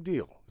that's a big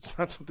deal. It's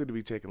not something to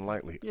be taken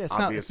lightly. Yeah,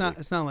 it's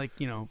not like,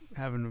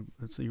 having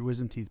your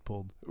wisdom teeth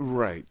pulled.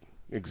 Right.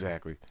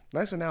 Exactly.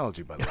 Nice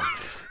analogy, by the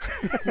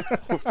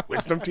way.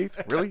 Wisdom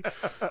teeth? Really?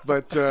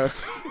 But,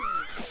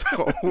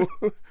 so,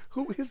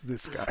 who is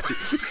this guy?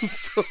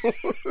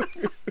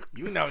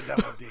 You know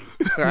Double D.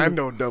 I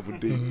know Double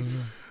D.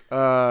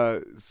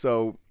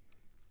 So,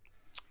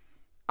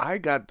 I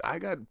got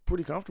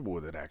pretty comfortable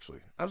with it, actually.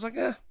 I was like,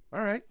 all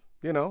right,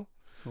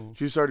 Cool.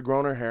 She started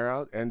growing her hair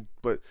out,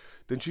 but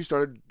then she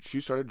started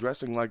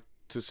dressing like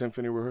to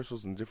symphony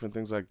rehearsals and different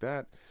things like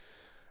that,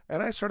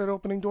 and I started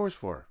opening doors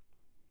for her.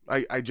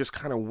 I just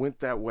kind of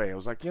went that way. I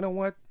was like, you know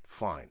what?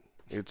 Fine.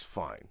 It's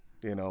fine,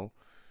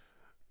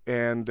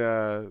 And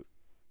the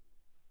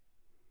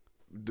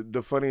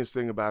funniest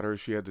thing about her,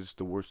 she had just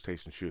the worst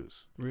taste in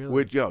shoes.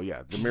 Really?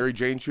 The Mary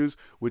Jane shoes,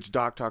 which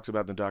Doc talks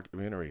about in the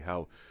documentary,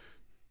 how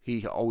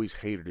he always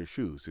hated her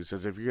shoes. He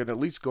says, if you're going to at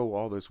least go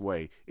all this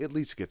way, at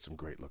least get some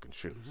great-looking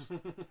shoes.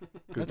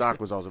 Because Doc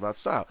was always about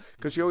style.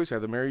 Because she always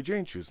had the Mary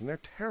Jane shoes, and they're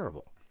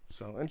terrible.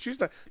 So, and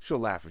she'll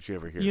laugh if she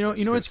ever hears this.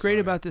 You know what's great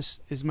about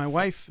this is my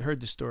wife heard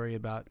the story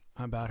about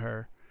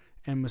her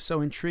and was so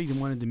intrigued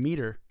and wanted to meet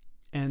her.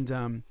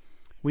 And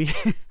we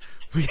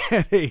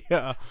had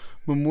a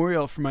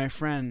memorial for my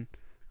friend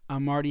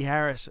Marty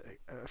Harris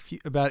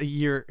about a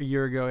year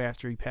ago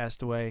after he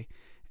passed away.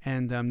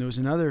 And there was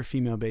another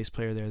female bass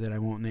player there that I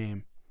won't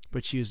name,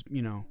 but she was,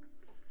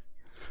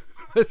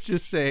 let's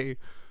just say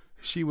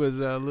she was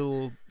a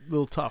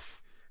little tough.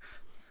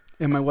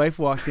 And my wife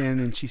walked in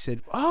and she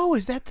said, "Oh,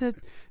 is that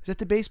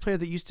the bass player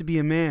that used to be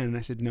a man?" And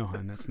I said, "No,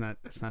 hon, that's not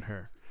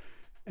her."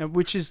 And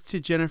which is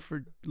to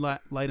Jennifer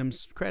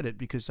Lightham's credit,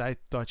 because I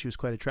thought she was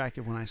quite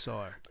attractive when I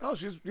saw her. Oh,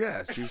 she's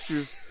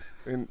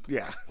and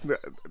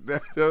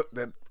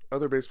that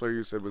other bass player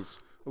you said was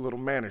a little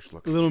mannish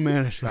looking. A little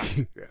mannish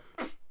looking. Yeah.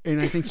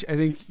 And I think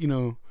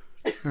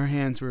her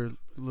hands were a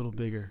little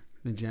bigger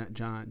than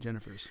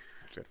Jennifer's.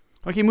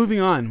 Okay, moving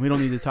on. We don't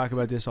need to talk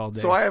about this all day.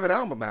 So I have an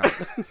album out.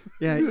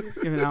 Yeah, you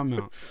have an album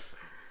out.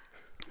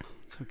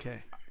 It's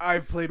okay.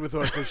 I've played with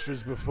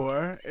orchestras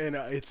before, and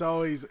it's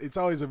always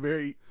a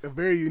very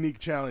unique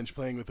challenge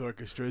playing with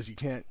orchestras. You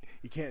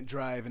can't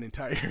drive an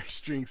entire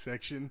string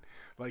section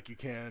like you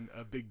can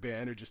a big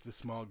band or just a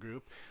small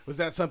group. Was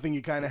that something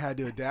you kind of had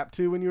to adapt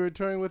to when you were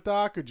touring with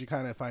Doc, or did you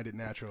kind of find it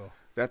natural?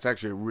 That's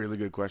actually a really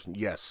good question.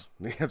 Yes,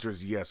 the answer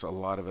is yes. A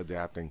lot of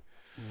adapting.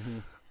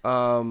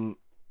 Mm-hmm.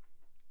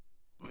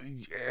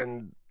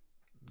 And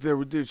there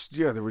were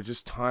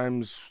just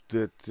times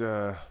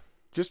that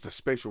just the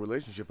spatial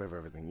relationship of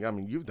everything. Yeah, I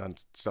mean, you've done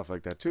stuff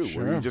like that too,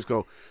 sure. Where you just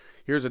go,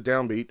 here's a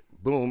downbeat,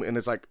 boom, and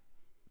it's like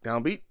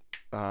downbeat.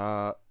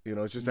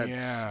 It's just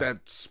that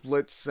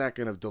split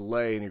second of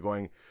delay, and you're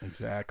going,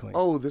 exactly.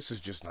 Oh, this is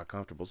just not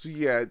comfortable. So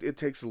yeah, it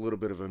takes a little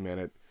bit of a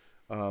minute.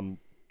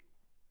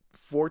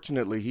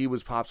 Fortunately, he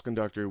was Pop's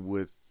conductor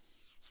with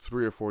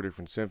 3 or 4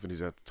 different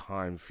symphonies at the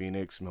time: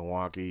 Phoenix,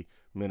 Milwaukee,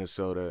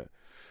 Minnesota.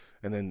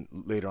 And then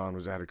later on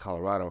was added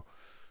Colorado.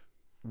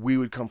 We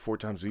would come 4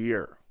 times a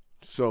year.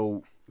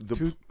 So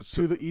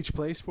each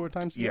place 4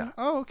 times a year? Yeah.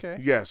 Oh, okay.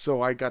 Yeah,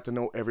 so I got to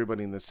know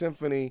everybody in the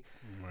symphony.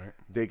 Right.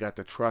 They got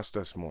to trust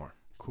us more.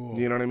 Cool.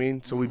 You know what I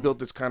mean? So we built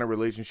this kind of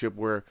relationship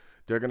where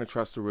they're going to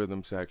trust the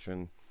rhythm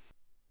section.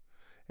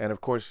 And of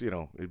course,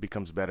 it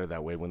becomes better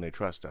that way when they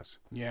trust us.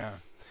 Yeah.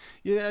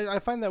 Yeah, I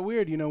find that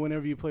weird,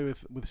 whenever you play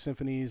with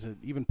symphonies,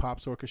 even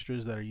Pop's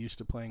orchestras that are used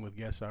to playing with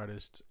guest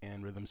artists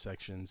and rhythm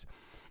sections.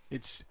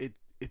 It's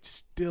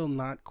still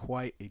not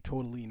quite a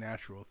totally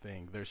natural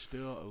thing. There's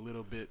still a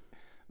little bit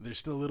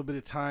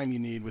of time you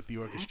need with the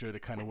orchestra to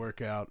kind of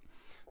work out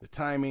the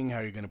timing, how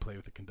you're going to play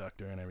with the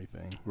conductor and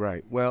everything.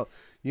 Right. Well,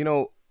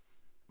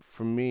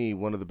 for me,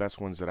 one of the best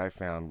ones that I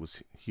found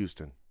was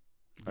Houston.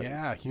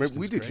 Yeah, Remember,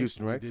 we Houston's did great.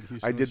 Houston, We right? did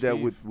Houston I did that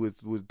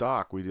Steve. with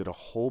Doc. We did a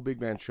whole big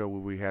band show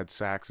where we had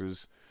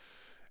saxes,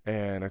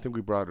 and I think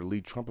we brought a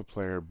lead trumpet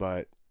player,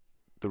 but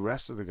the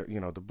rest of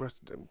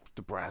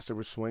the brass that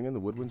were swinging,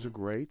 the woodwinds are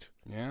great.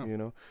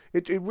 Yeah.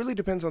 It really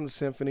depends on the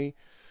symphony,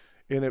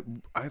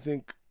 and I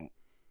think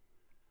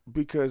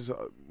because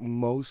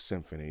most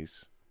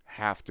symphonies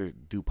have to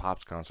do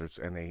pops concerts,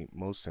 and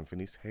most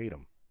symphonies hate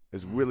them.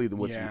 Is really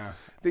what's Yeah.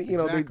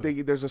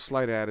 they there's a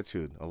slight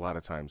attitude a lot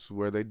of times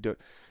where they do,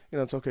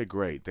 it's okay,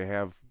 great.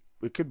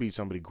 It could be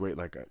somebody great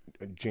like a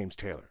James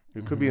Taylor.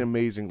 It could be an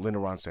amazing Linda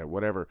Ronstadt,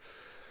 whatever.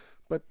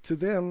 But to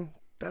them,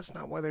 that's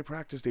not why they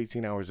practiced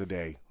 18 hours a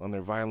day on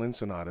their violin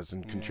sonatas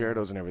and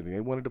concertos and everything.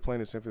 They wanted to play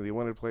in a symphony. They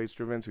wanted to play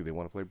Stravinsky. They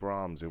want to play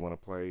Brahms. They want to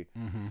play,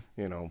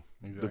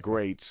 the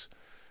greats.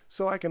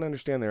 So I can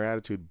understand their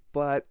attitude,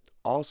 but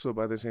also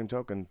by the same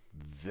token,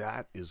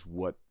 that is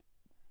what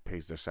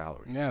pays their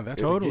salary. Yeah,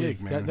 that's Totally. the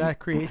gig, man. That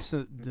creates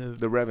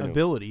the revenue.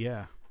 ability.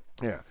 Yeah.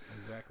 Yeah.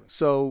 Exactly.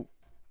 So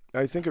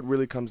I think it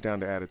really comes down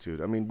to attitude.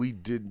 I mean,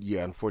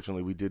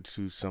 unfortunately, we did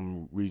do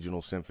some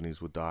regional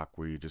symphonies with Doc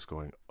where you're just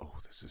going, oh,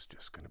 this is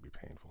just going to be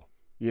painful.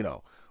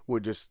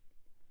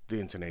 The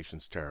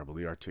intonation's terrible,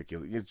 the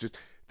articulate.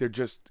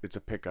 It's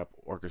a pickup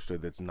orchestra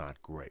that's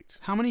not great.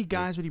 How many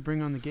guys would he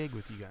bring on the gig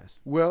with you guys?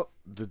 Well,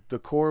 the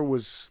core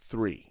was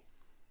 3.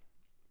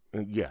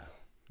 It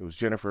was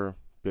Jennifer,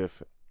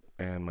 Biff,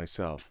 and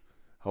myself.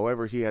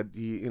 However, he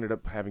ended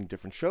up having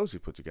different shows he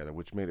put together,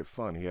 which made it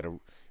fun. He had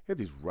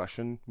these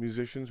Russian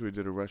musicians. We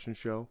did a Russian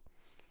show,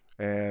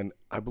 and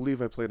I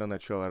believe I played on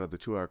that show. Out of the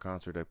 2-hour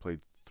concert, I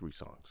played 3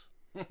 songs,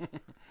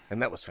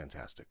 and that was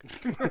fantastic.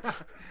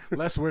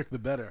 Less work, the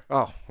better.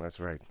 Oh, that's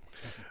right.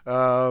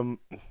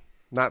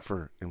 Not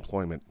for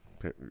employment.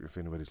 If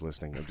anybody's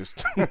listening, I'm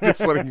just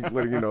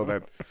letting you know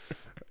that.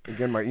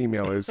 Again, my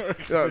email is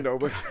no,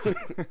 but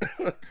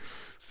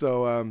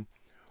so.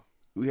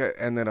 We had,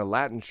 and then a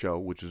Latin show,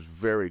 which is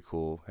very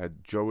cool.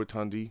 Had Joe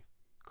Rotundi,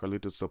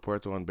 Carlitos Del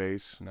Puerto on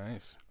bass,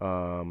 Nice.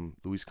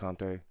 Luis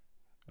Conte,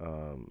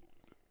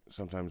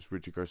 sometimes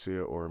Richie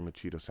Garcia or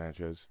Machito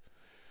Sanchez,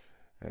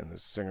 and the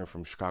singer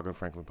from Chicago,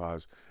 Franklin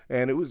Paz.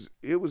 And that was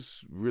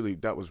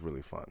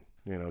really fun.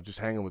 Just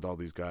hanging with all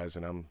these guys,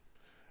 and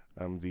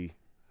I'm the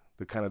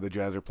kind of the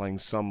jazzer playing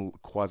some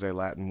quasi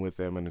Latin with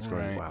them, and it's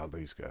going, wow,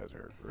 these guys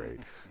are great.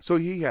 So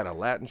he had a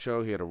Latin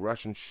show, he had a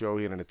Russian show,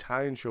 he had an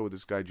Italian show with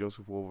this guy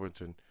Joseph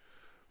Wolverton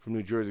from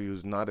New Jersey,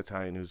 who's not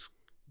Italian,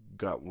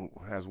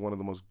 has one of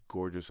the most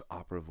gorgeous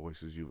opera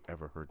voices you've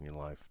ever heard in your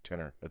life,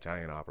 tenor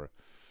Italian opera,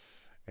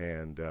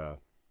 and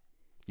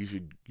you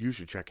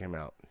should check him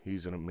out.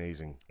 He's an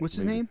amazing. What's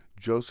his name?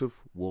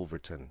 Joseph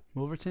Wolverton.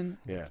 Wolverton.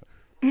 Yeah,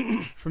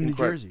 From New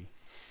Jersey.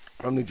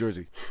 From New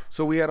Jersey.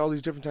 So we had all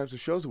these different types of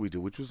shows that we did,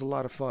 which was a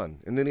lot of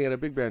fun. And then he had a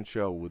big band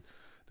show with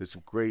this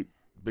great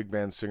big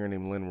band singer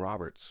named Lynn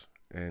Roberts,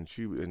 and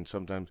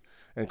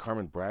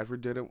Carmen Bradford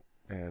did it,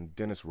 and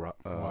Dennis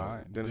Rodman. Oh,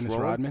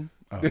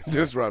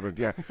 Dennis Rodman,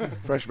 yeah,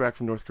 fresh back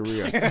from North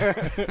Korea.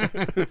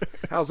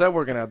 How's that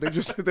working out? They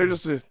just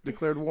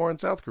declared war on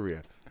South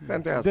Korea.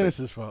 Fantastic.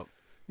 Dennis's fault.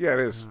 Yeah, it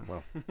is.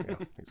 Well,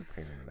 he's a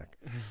pain in the neck.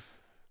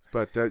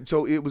 But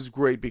so it was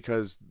great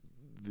because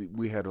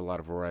we had a lot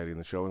of variety in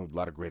the show and a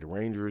lot of great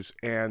arrangers,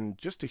 and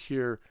just to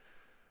hear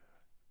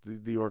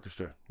the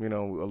orchestra,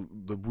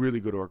 the really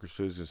good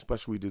orchestras,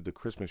 especially we did the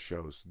Christmas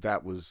shows.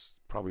 That was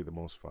probably the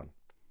most fun.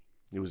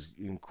 It was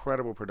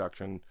incredible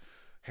production,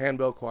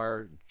 handbell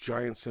choir,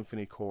 giant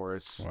symphony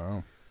chorus.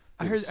 Wow.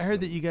 I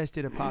heard that you guys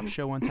did a pop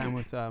show one time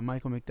with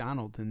Michael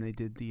McDonald, and they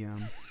did the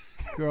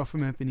Girl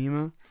from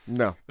Ipanema.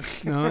 No,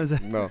 is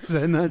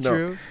that not No.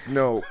 true?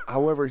 No.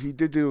 However, he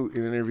did do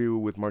an interview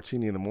with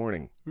Martini in the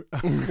Morning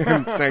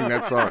and sang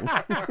that song.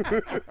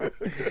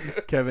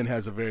 Kevin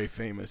has a very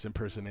famous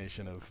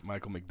impersonation of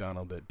Michael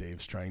McDonald that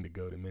Dave's trying to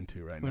goad him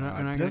into right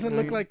now. It doesn't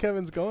look like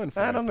Kevin's going for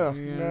it. I don't know.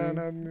 Yeah.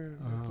 No.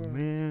 Oh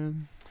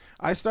man.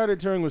 I started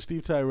touring with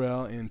Steve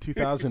Tyrell in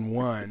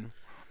 2001,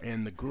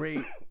 and the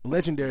great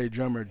legendary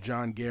drummer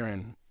John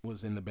Guerin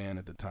was in the band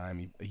at the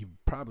time. He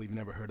probably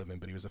never heard of him,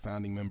 but he was a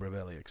founding member of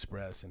LA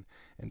Express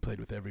and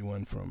played with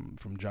everyone from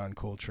John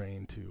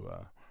Coltrane to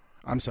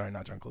I'm sorry,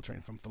 not John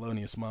Coltrane, from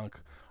Thelonious Monk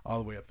all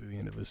the way up through the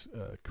end of his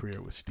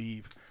career with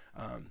Steve.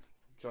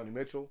 Joni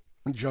Mitchell.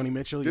 Joni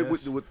Mitchell,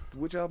 yes.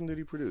 Which album did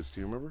he produce?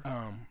 Do you remember?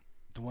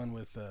 The one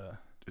with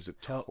Is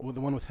it the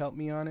one with "Help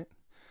Me" on it.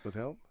 With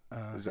Help?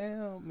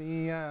 Help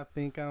me, I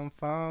think I'm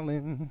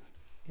falling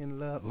in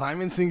love.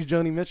 Lyman sings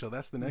Joni Mitchell.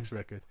 That's the next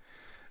record.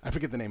 I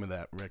forget the name of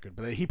that record,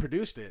 but he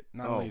produced it.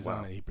 Not only he's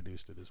on it, he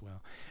produced it as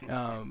well.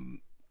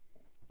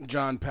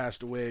 John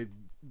passed away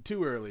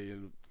too early,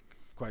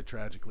 quite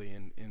tragically.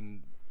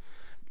 And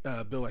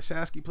Bill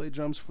Wysaski played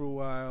drums for a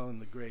while,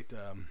 and the great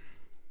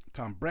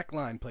Tom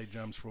Breckline played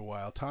drums for a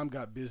while. Tom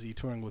got busy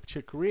touring with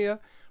Chick Corea.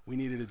 We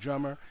needed a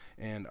drummer,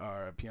 and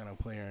our piano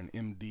player and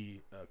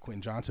MD,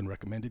 Quinn Johnson,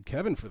 recommended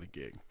Kevin for the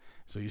gig.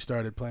 So you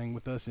started playing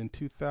with us in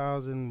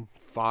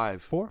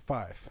 2005.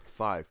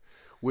 5.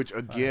 Which,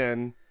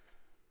 again,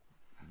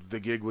 the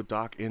gig with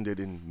Doc ended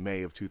in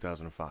May of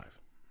 2005.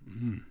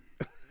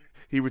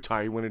 He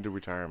retired. He went into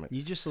retirement.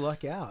 You just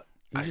luck out.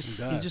 You He just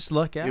does.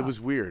 luck out. It was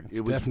weird. It's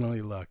It was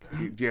definitely luck.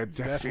 yeah,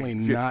 Definitely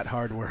If you- not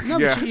hard work. No,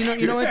 Yeah. but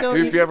you know what though.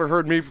 If you ever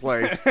heard me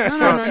play,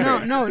 trust me.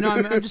 No.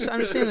 I'm just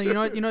saying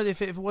that. You know,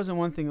 if it wasn't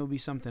one thing, it would be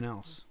something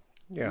else.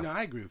 Yeah, No,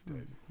 I agree with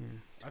Dave. Yeah.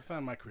 I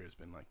found my career's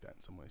been like that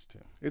in some ways too.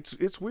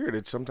 it's weird.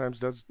 It sometimes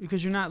does.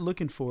 Because you're not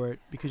looking for it,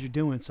 because you're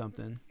doing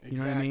something. You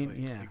know what I mean?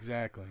 Yeah.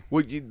 Exactly.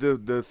 Well,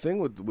 the thing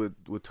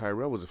with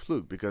Tyrell was a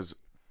fluke because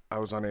I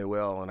was on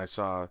AOL and I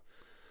saw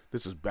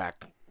this is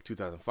back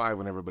 2005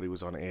 when everybody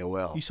was on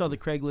AOL. You saw the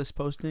Craigslist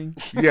posting.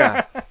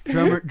 Yeah,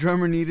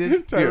 drummer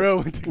needed. Tyrell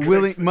went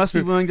to Must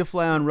be willing to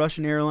fly on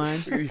Russian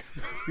airline.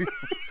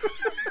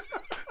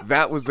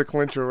 that was the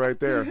clincher right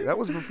there. That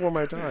was before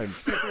my time.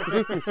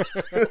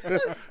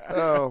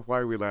 Oh,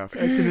 why we laugh?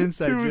 That's an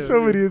inside joke.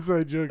 So many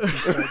inside jokes. In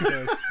this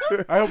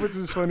podcast. I hope it's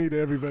as funny to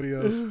everybody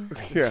else.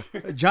 Yeah,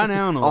 John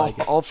Allen will like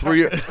it. all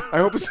three. I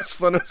hope it's as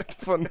fun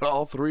to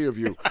all three of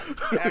you.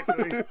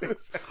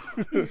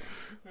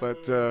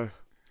 But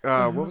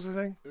what was the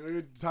thing? We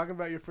were talking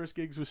about your first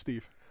gigs with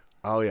Steve.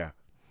 Oh yeah.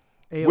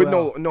 AOL. Wait,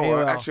 no.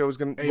 AOL. Actually, I was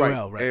gonna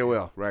AOL, right.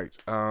 AOL, right?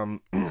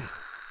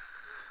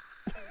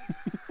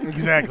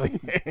 Exactly.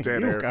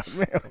 Dead air. got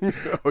mail.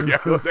 Oh yeah.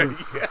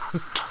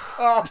 Yes.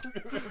 Oh.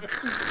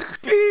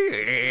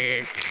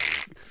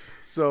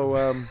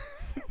 So we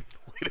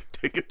didn't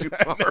take it too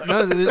far.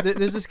 No,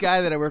 there's this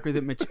guy that I work with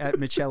at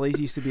Michelli's.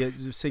 He used to be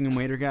a singing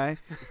waiter guy,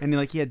 and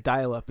he had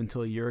dial-up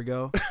until a year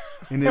ago.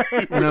 And I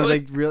was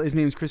like, "Real?" His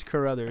name's Chris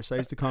Carruthers, so I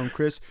used to call him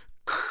Chris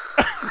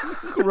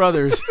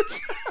Carruthers.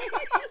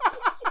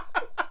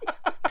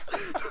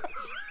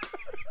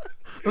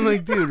 I'm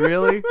like, dude,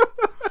 really?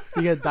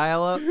 You got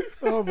dial-up?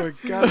 Oh my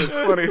god, it's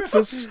funny. It's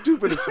so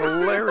stupid. It's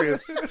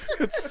hilarious.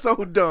 It's so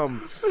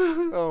dumb.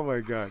 Oh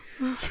my god.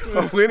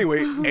 So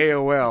anyway,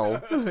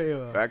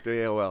 AOL. Back to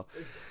AOL.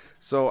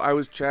 So I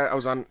was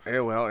on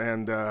AOL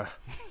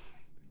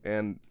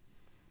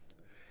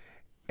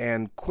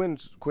and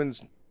Quinn's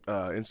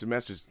instant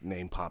message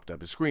name popped up.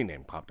 His screen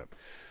name popped up.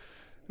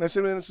 And I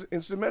sent him an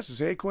instant message.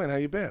 Hey Quinn, how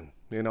you been?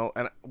 You know,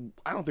 and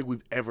I don't think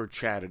we've ever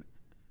chatted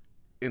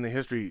in the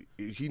history.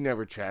 He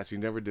never chats. He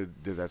never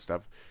did that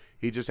stuff.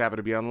 He just happened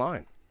to be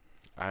online.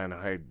 And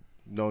I had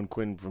known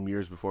Quinn from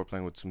years before,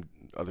 playing with some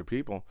other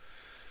people.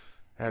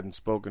 Hadn't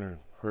spoken or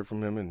heard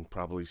from him in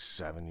probably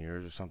 7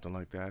 years or something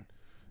like that.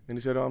 And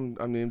he said, "Oh, I'm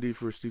the MD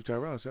for Steve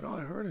Tyrell." I said, "Oh,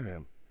 I heard of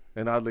him."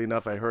 And oddly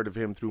enough, I heard of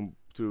him through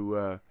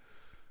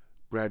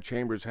Brad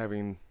Chambers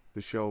having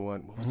the show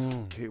on, what was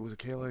it? Was it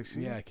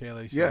KLAC? Yeah,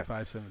 KLAC Yeah.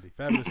 570.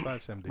 Fabulous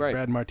 570. Right.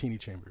 Brad Martini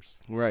Chambers.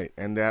 Right.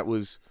 And that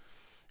was,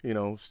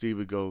 Steve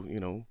would go,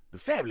 the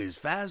Fabulous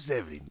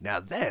 570. Now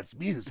that's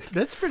music.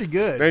 That's pretty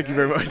good. Thank you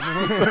very much.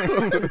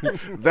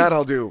 That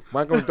I'll do.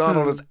 Michael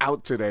McDonald is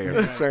out today. I'm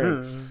just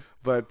saying.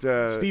 But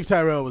Steve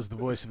Tyrell was the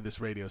voice of this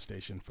radio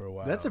station for a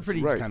while. That's a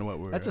pretty- That's Right. kind of what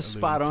we're That's a alluding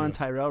spot-on to.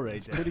 Tyrell right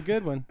It's a there. pretty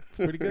good one. It's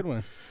a pretty good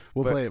one.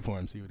 We'll But- play it for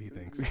him, see what he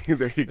thinks.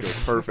 there you go.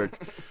 Perfect.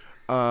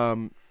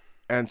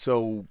 And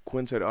so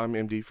Quinn said, "I'm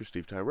MD for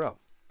Steve Tyrell."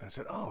 I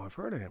said, "Oh, I've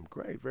heard of him.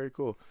 Great. Very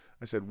cool."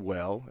 I said,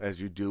 "Well,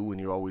 as you do when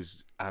you're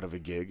always out of a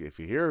gig, if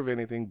you hear of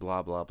anything,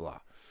 blah, blah,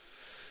 blah."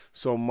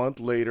 So a month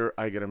later,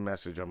 I get a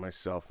message on my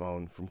cell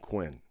phone from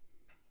Quinn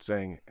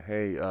saying,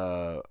 "Hey,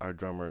 our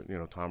drummer,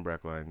 Tom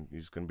Breckline,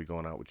 he's going to be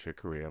going out with Chick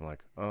Corea." I'm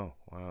like, "Oh,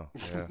 wow,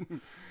 yeah."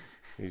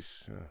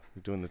 He's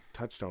doing the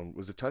Touchstone.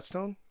 Was it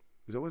Touchstone?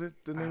 Is that what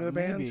the name of the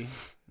band?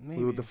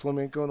 Maybe. With the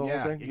flamenco and the yeah,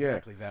 whole thing?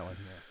 exactly that one.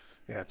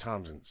 Yeah,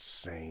 Tom's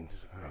insane.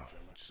 Oh,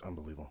 just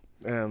unbelievable.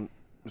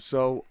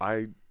 So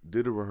I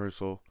did a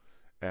rehearsal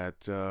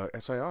at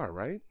SIR,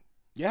 right?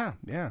 Yeah,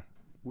 yeah.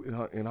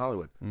 In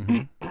Hollywood.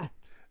 Mm-hmm.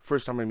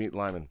 First time I meet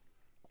Lyman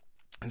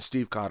and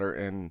Steve Cotter,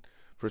 and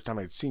first time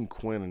I'd seen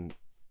Quinn in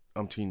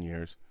umpteen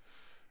years.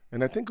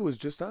 And I think it was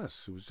just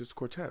us. It was just a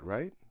quartet,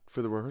 right?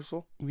 For the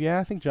rehearsal? Yeah,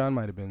 I think John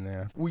might have been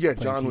there. Well, yeah,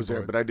 Playing John was there,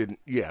 keyboards. but I didn't.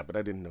 Yeah, but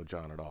I didn't know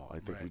John at all. I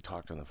think Right. we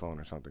talked on the phone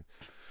or something.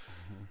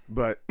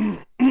 But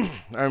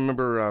I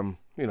remember,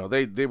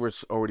 they were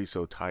already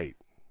so tight,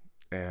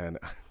 and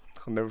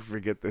I'll never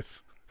forget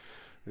this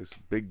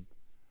big,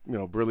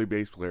 burly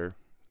bass player.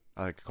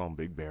 I like to call him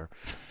Big Bear,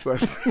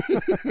 but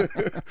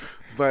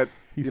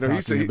He's he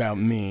talking said, about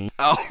me.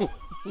 "Oh,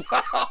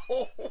 wow,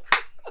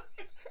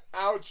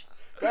 ouch,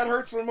 that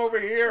hurts from over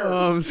here."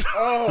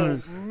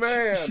 Oh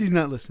man, She's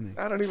not listening.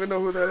 I don't even know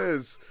who that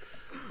is,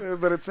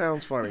 but it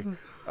sounds funny.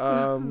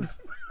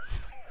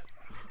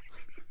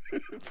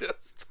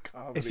 Just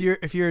comedy.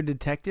 If you're a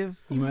detective,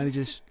 you might have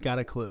just got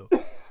a clue.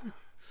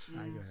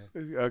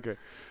 Okay,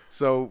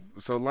 so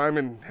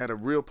Lyman had a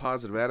real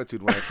positive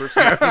attitude when I first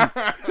met him,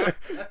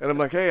 and I'm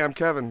like, "Hey, I'm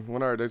Kevin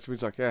Winard."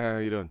 He's like, "Yeah, how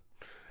you doing?"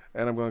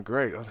 And I'm going,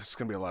 "Great. Oh, this is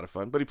gonna be a lot of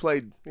fun." But he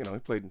played, he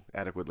played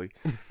adequately,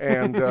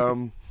 and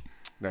no,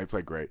 he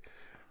played great,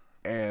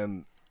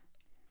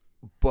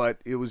 but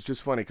it was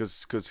just funny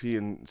because he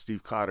and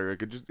Steve Cotter,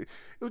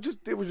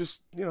 they were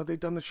just they'd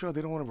done the show.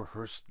 They don't want to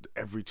rehearse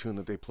every tune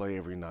that they play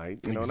every night,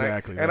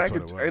 Exactly, And I that's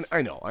what could, it was.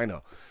 and I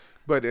know.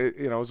 But I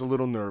was a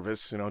little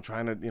nervous,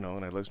 trying to, and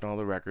I listened to all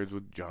the records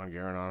with John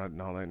Guerin on it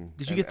and all that.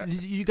 Did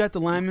you get the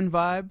Lyman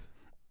vibe?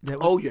 That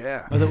Oh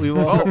yeah. that we've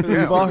all, Oh, yeah,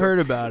 we've all was it- heard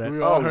about it.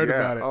 We all heard yeah.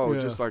 about it. Oh, Yeah.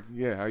 just like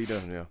how you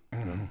doing? Yeah.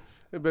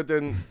 Yeah, but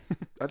then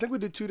I think we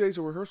did 2 days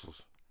of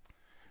rehearsals.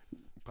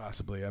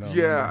 Possibly. I don't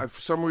Yeah, remember.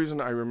 for some reason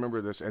I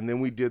remember this, and then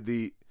we did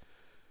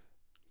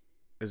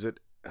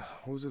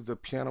what was it, the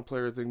piano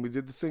player thing? We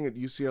did the thing at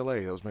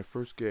UCLA. That was my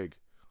first gig.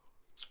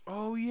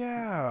 Oh,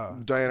 yeah.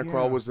 Diana Yeah.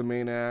 Krall was the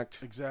main act.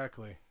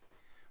 Exactly.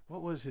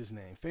 What was his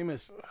name?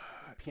 Famous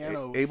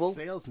piano Abel?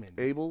 salesman.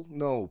 Abel?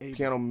 No, Abel.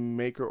 piano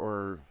maker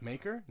or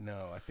Maker?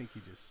 No, I think he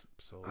just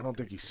sold. I don't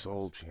think he pianos.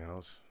 sold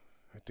pianos.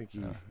 I think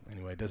he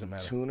Anyway, it doesn't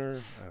matter.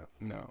 tuner.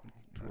 No.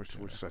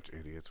 We're such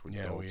idiots. We're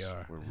Yeah, dolts. we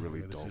are. We're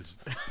really This dolts.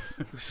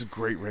 is This is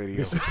great radio.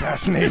 this is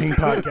fascinating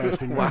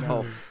podcasting. right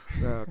wow.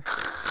 now.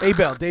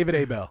 Abel, David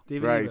Abel.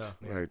 David Right. Abel.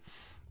 Right.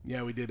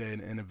 Yeah, we did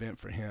an event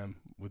for him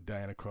with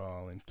Diana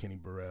Krall and Kenny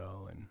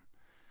Burrell, and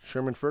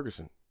Sherman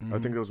Ferguson. I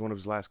think that was one of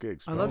his last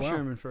gigs. I love wow.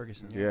 Sherman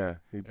Ferguson. Yeah.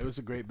 it was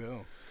a great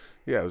bill.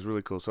 Yeah, it was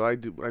really cool. So I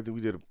think we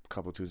did a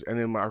couple of tunes, and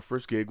then our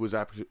first gig was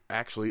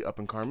actually up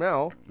in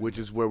Carmel, which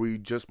is where we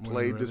just Where we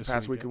played were this this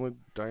past weekend. weekend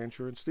with Diane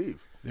Shure and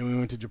Steve. Then we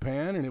went to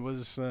Japan, and it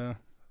was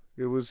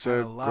It was had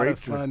a a lot great of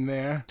fun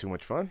there. Too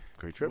much fun.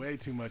 Great trip. Way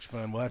too much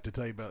fun. We'll have to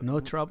tell you about. No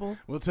trouble.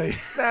 We'll tell you.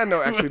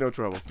 No, actually, no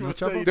trouble. we'll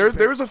tell you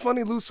There was a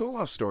funny Lou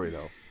Soloff story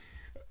though.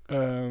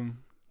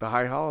 The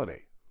High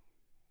Holiday.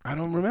 I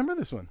don't remember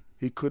this one.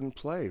 He couldn't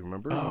play.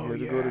 Remember? Oh,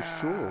 he had to go to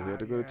yeah, Shul. He had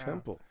to go to yeah.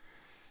 Temple.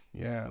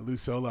 Yeah, Lou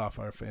Soloff,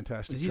 our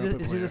fantastic Is he trumpet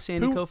the player.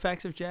 Sandy Who-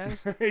 Koufax of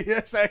jazz?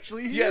 yes,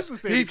 actually, he Yes,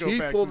 is the he Sandy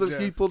Koufax pulled of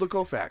he jazz. pulled a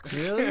Koufax.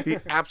 Really? He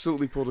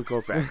absolutely pulled a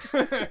Koufax.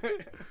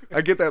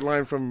 I get that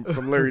line from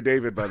Larry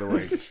David, by the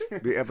way.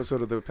 The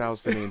episode of the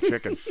Palestinian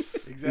chicken.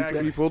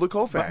 Exactly. He pulled a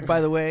Koufax. By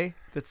the way,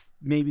 that's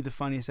maybe the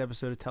funniest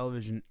episode of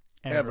television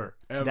ever.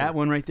 Ever. That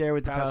one right there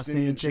with the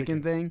Palestinian Palestinian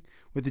chicken thing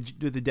with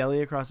the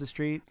deli across the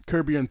street.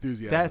 Curb Your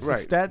Enthusiasm. That's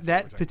Right.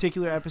 that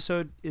particular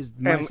episode is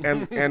my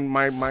and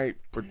my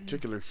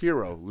particular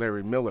hero,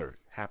 Larry Miller,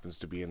 happens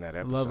to be in that I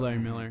episode. love Larry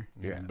Miller.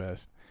 Yeah, Yeah. the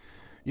best.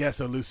 Yeah,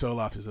 so Lou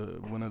Soloff is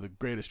one of the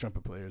greatest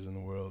trumpet players in the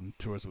world and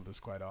tours with us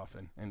quite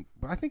often. And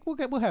I think we'll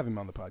have him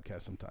on the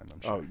podcast sometime.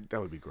 I'm sure. Oh, that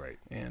would be great.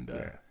 And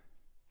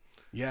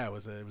Yeah. it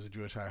was a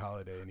Jewish high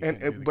holiday. And, he couldn't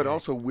do And the but gig.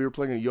 also we were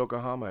playing at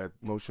Yokohama at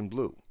Motion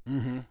Blue,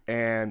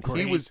 and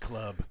Great he was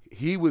club.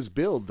 he was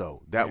billed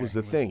though. That Yeah, was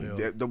the he was thing.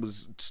 billed. That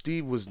was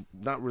Steve was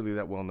not really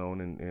that well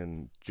known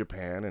in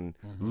Japan, and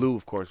Mm-hmm. Lou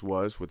of course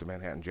was with the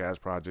Manhattan Jazz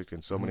Project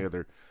and so many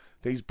other.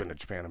 He's been to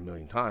Japan a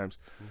million times,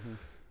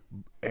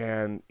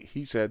 and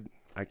he said,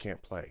 "I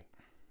can't play.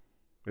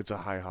 It's a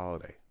high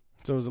holiday."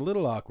 So it was a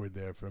little awkward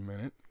there for a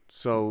minute.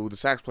 So the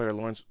sax player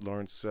Lawrence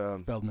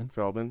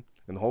Feldman.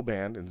 and the whole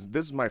band, and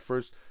this is my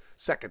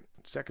second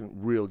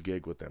real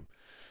gig with them.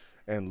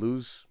 And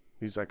Lou's,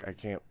 he's like, I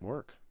can't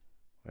work.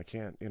 I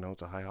can't,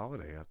 it's a high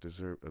holiday. I have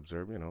to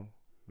observe,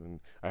 and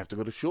I have to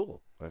go to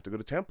shul. I have to go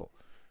to temple.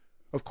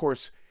 Of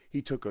course,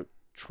 he took a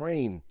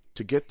train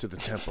to get to the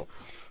temple.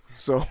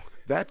 So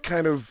that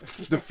kind of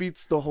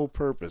defeats the whole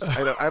purpose.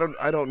 I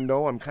don't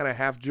know. I'm kind of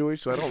half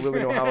Jewish, so I don't really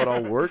know how it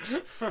all works.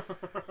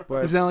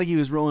 But It's not like he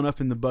was rolling up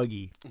in the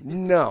buggy.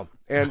 no,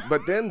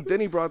 but then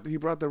he brought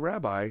the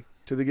rabbi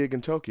to the gig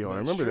in Tokyo. I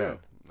remember that.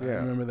 I Yeah,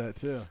 remember that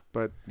too.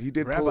 but he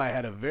did. Rabbi pull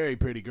had a very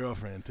pretty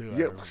girlfriend too.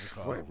 Yeah, I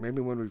recall. wait,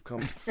 maybe when we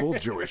become full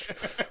Jewish,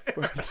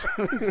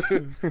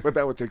 but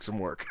that would take some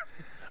work.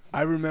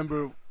 I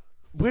remember.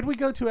 Where'd we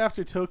go to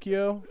after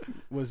Tokyo?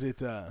 Was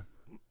it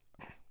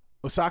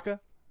Osaka?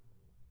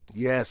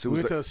 Yes, it We was.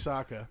 went to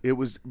Osaka. It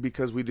was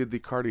because we did the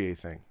Cartier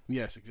thing.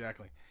 Yes,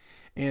 exactly.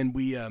 And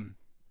we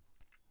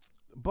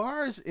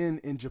bars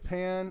in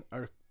Japan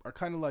are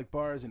kind of like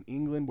bars in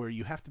England where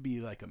you have to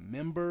be like a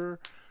member.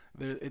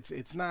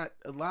 It's not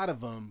a lot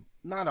of them,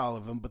 not all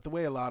of them, but the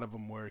way a lot of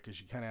them work is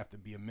you kind of have to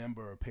be a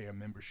member or pay a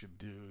membership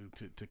due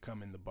to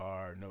come in the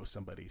bar, or know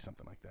somebody,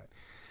 something like that.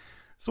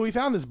 So we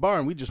found this bar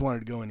and we just wanted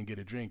to go in and get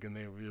a drink, and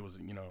it was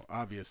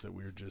obvious that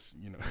we were just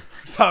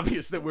it's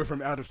obvious that we're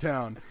from out of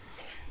town,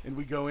 and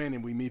we go in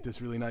and we meet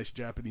this really nice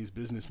Japanese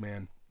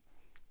businessman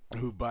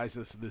who buys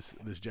us this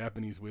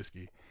Japanese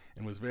whiskey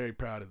and was very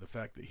proud of the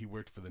fact that he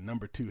worked for the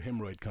number 2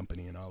 hemorrhoid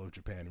company in all of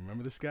Japan.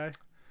 Remember this guy?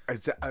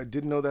 I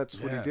didn't know that's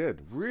what he Yeah.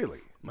 did. Really,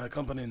 My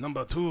company,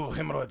 number 2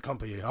 hemorrhoid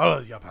company, all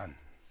of Japan.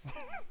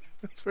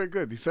 that's very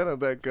good. He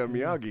sounded like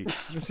Miyagi.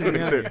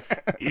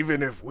 Miyagi.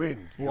 Even if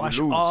win, you Wash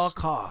lose. all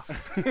car.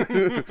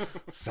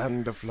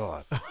 Sand the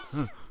floor.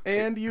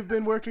 And you've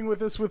been working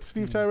with us with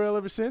Steve Tyrell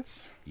ever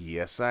since?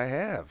 Yes, I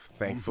have.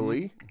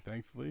 Thankfully,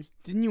 Thankfully.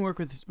 Didn't you work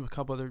with a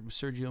couple other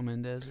Sergio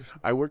Mendes? Or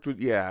something? I worked with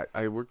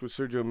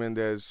Sergio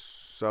Mendes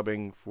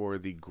subbing for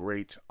the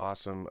great,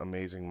 awesome,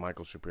 amazing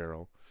Michael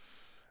Shapiro,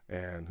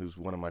 and who's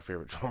one of my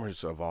favorite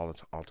drummers of all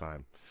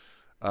time.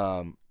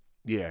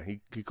 Yeah,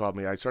 he called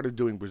me. I started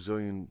doing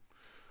Brazilian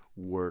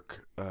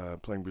work,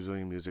 playing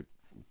Brazilian music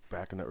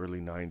back in the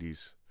early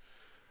 90s.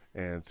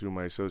 And through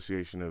my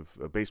association of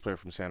a bass player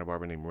from Santa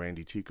Barbara named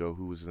Randy Tico,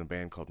 who was in a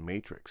band called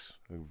Matrix,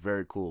 a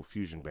very cool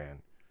fusion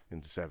band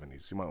in the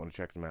 70s. You might want to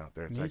check them out.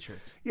 They're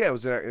Matrix. yeah, it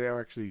was.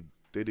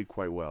 They did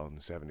quite well in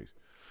the 70s.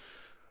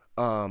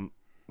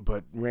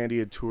 but Randy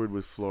had toured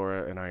with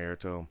Flora and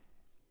Airto,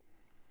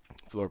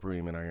 Flora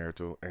Purim and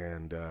Airto,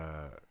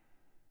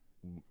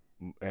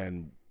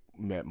 and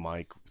met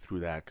Mike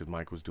through that because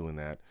Mike was doing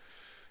that.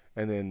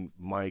 And then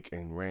Mike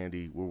and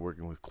Randy were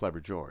working with Kleber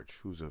George,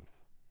 who's a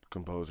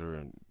composer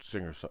and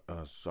singer,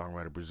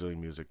 songwriter, Brazilian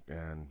music,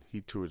 and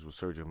he tours with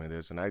Sergio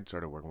Mendes, and I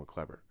started working with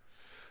Kleber.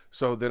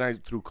 So then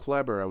through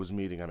Kleber, I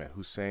met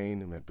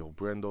Hussein, I met Bill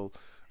Brindle,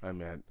 I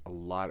met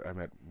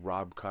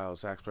Rob Kyle,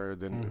 sax player,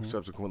 then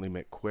subsequently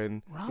met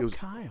Quinn. Rob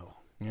Kyle.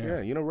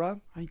 Yeah, you know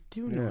Rob? I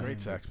do know. Great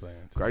sax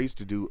player. I used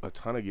to do a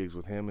ton of gigs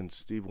with him and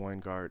Steve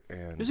Weingart.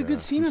 And there's a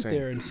good scene Hussein. up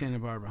there in Santa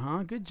Barbara,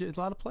 huh? A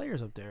lot of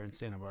players up there in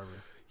Santa Barbara.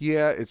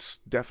 Yeah, it's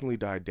definitely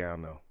died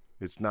down, though.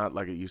 It's not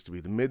like it used to be.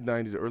 The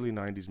mid-'90s, early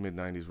 '90s,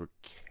 mid-'90s were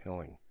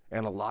killing.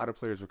 And a lot of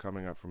players were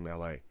coming up from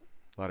L.A.,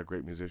 a lot of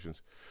great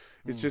musicians.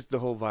 It's just the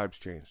whole vibe's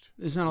changed.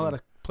 There's not a lot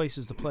of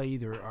places to play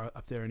either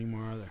up there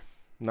anymore, are there?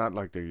 Not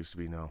like there used to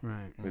be, no.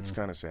 Right. It's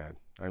kind of sad.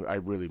 I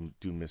really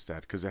do miss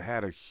that because it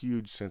had a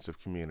huge sense of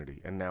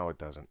community, and now it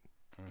doesn't.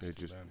 It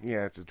just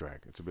it's a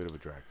drag. It's a bit of a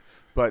drag.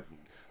 But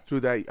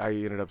through that, I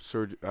ended up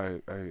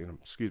I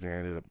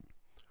ended up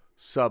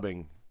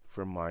subbing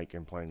for Mike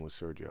and playing with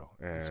Sergio.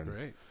 And That's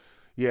great.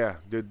 Yeah,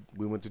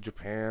 we went to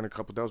Japan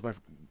that was my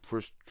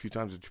first few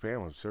times in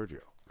Japan with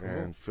Sergio. Cool.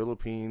 And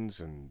Philippines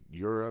and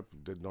Europe,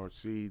 did North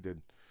Sea,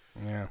 did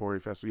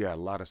Pori Festival. Yeah, a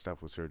lot of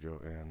stuff with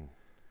Sergio, and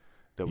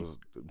that was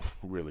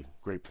really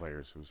great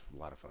players. It was a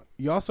lot of fun.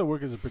 You also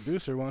work as a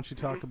producer. Why don't you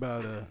talk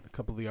about a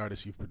couple of the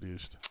artists you've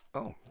produced?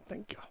 Oh,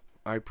 thank you.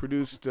 I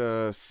produced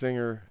a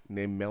singer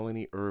named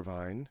Melanie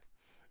Irvine,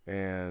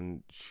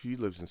 and she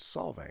lives in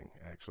Solvang,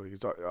 actually.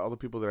 It's all the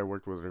people that I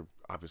worked with are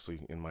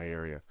obviously in my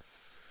area.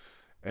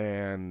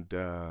 And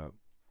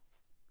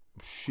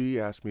she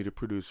asked me to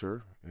produce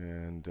her,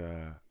 and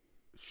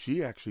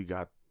she actually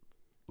got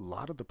a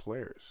lot of the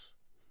players.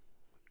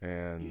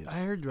 And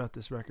I heard about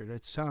this record.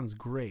 It sounds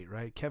great,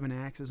 right? Kevin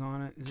Axe is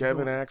on it.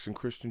 Kevin Axe and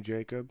Christian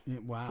Jacob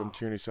wow. from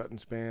Tierney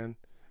Sutton's band,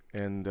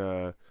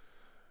 and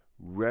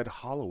Red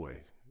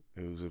Holloway.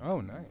 It was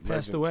nice.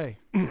 Passed away.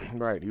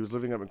 Right. He was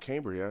living up in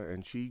Cambria,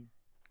 and she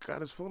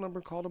got his phone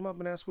number, called him up,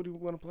 and asked what he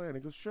want to play. And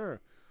he goes,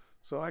 sure.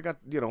 So I got,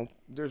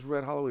 there's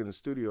Red Holloway in the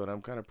studio, and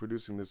I'm kind of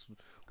producing this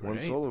one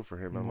solo for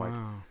him. I'm like,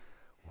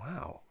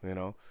 wow,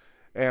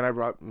 And I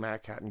brought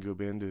Matt Kattengub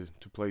in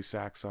to play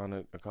sax on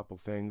it, a couple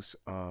things.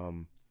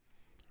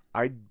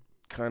 I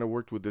kind of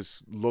worked with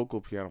this local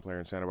piano player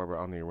in Santa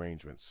Barbara on the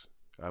arrangements.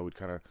 I would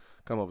kind of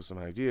come up with some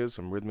ideas,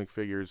 some rhythmic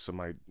figures,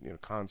 some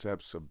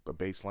concepts, a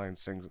bass line,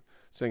 sing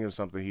him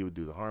something. He would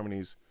do the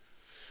harmonies,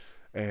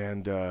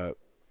 and I'm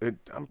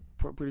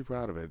pretty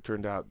proud of it. It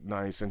turned out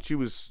nice, and she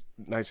was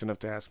nice enough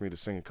to ask me to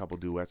sing a couple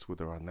duets with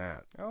her on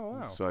that. Oh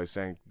wow! So I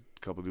sang a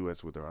couple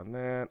duets with her on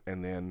that,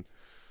 and then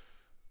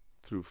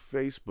through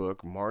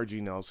Facebook,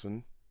 Margie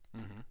Nelson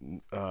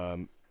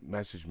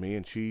messaged me,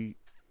 and she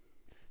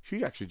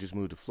actually just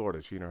moved to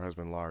Florida. She and her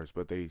husband Lars,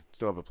 but they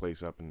still have a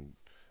place up in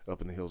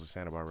the hills of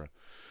Santa Barbara.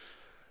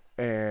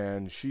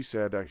 And she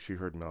said that she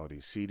heard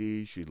Melody's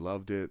CD, she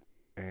loved it,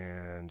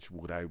 and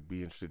would I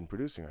be interested in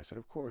producing? I said,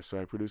 of course. So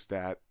I produced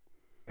that,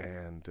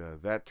 and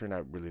that turned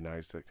out really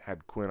nice. I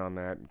had Quinn on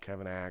that, and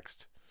Kevin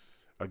Axe.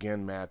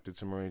 Again, Matt did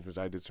some arrangements.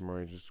 I did some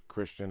arrangements.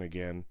 Christian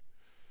again,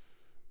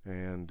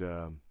 and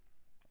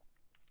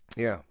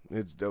yeah,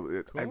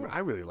 cool. I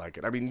really like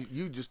it. I mean,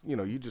 you just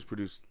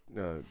produced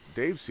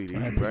Dave's CD,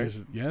 right?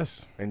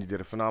 Yes, and you did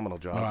a phenomenal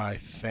job. I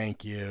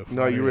thank you.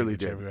 No, you really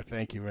did.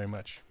 Thank you very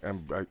much.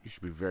 And you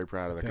should be very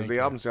proud of that because the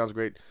album sounds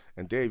great,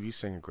 and Dave, you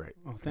sing it great.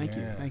 Oh, thank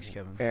you. Thanks,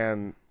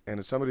 Kevin. And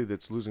as somebody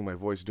that's losing my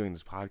voice doing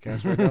this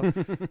podcast right now,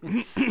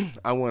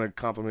 I want to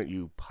compliment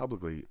you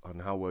publicly on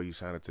how well you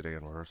sounded today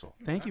in rehearsal.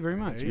 Thank you very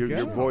much.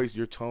 Your voice,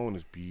 your tone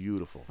is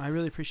beautiful. I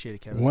really appreciate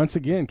it, Kevin. Once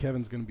again,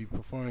 Kevin's going to be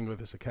performing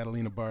with us at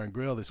Catalina Bar and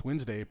Grill this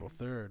Wednesday, April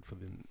 3rd, for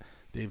the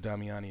Dave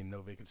Damiani and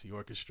No Vacancy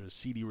Orchestra's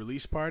CD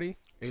release party,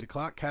 8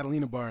 o'clock,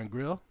 Catalina Bar and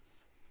Grill.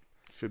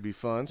 Should be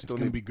fun. It's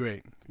going to be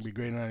great. It's going to be a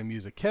great night of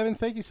music. Kevin,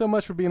 thank you so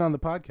much for being on the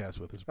podcast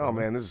with us, brother. Oh,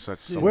 man, this is so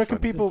where fun.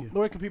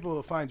 Where can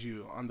people find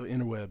you on the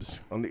interwebs?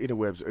 On the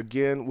interwebs.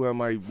 Again, well,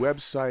 my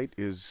website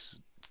is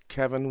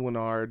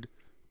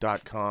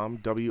kevinwinard.com,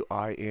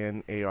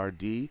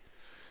 WINARD.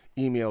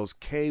 Email is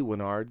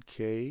kwinard,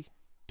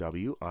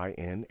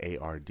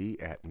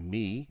 KWINARD at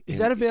me. Is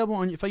that available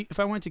on? If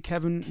I went to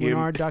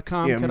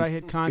kevinwinard.com, could I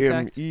hit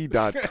contact?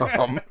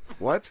 me.com.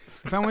 What?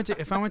 If I went to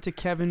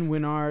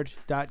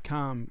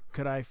kevinwinard.com,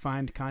 could I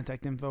find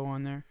contact info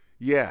on there?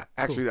 Yeah,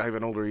 actually, cool. I have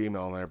an older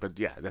email on there, but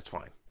yeah, that's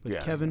fine. But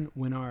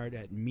kevinwinard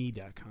at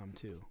me.com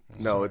too.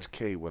 No, it's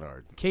K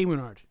Winard. K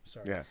Winard.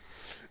 Sorry. Yeah,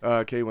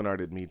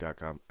 kwinard at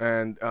me.com.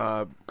 And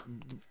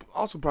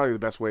also, probably the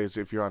best way is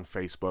if you're on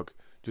Facebook.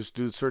 Just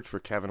do search for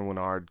Kevin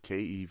Winard,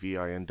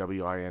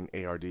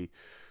 KEVINWINARD.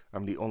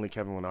 I'm the only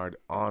Kevin Leonard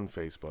on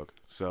Facebook.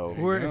 So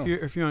Or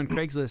if you're on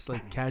Craigslist,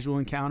 like Casual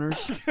Encounters.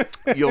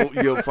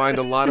 you'll find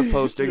a lot of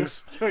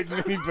postings.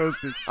 Many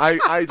postings.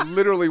 I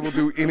literally will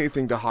do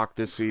anything to hawk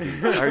this CD.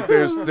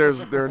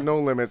 There are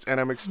no limits, and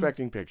I'm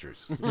expecting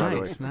pictures. By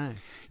the way. Nice.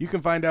 You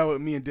can find out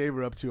what me and Dave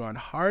are up to on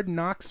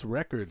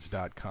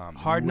hardknocksrecords.com.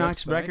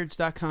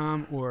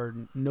 Hardknocksrecords.com or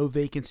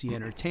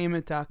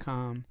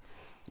novacancyentertainment.com.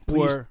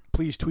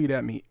 Please tweet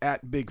at me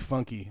at Big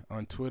Funky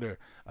on Twitter.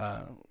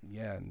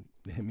 And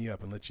hit me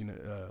up and let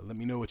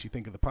me know what you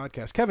think of the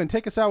podcast. Kevin,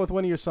 take us out with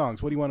one of your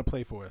songs. What do you want to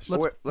play for us?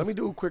 Let me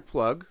do a quick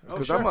plug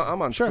because sure.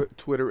 I'm on Sure.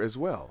 Twitter as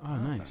well. Oh,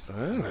 nice.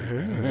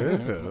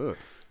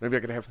 Maybe I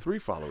could have 3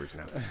 followers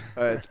now.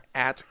 It's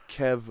at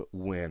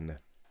KevWin,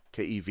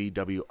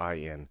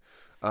 KEVWIN.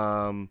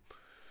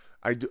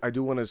 I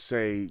do want to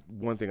say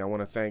one thing. I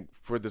want to thank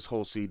for this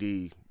whole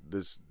CD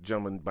this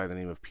gentleman by the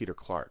name of Peter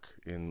Clark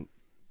in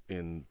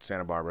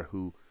Santa Barbara,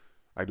 who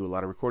I do a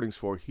lot of recordings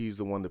for. He's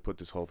the one that put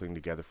this whole thing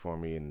together for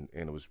me, and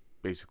it was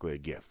basically a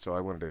gift. So I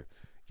wanted to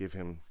give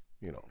him,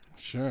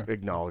 Sure.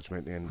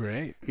 acknowledgement. And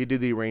Great. he did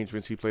the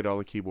arrangements. He played all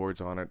the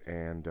keyboards on it,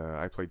 and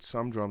I played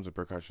some drums and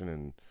percussion,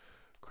 and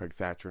Craig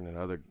Thatcher and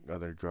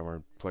another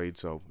drummer played.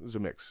 So it was a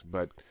mix.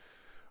 But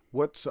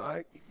in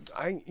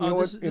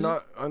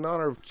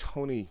honor of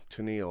Tony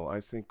Tennille,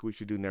 I think we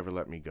should do "Never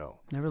Let Me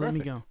Go." Never Let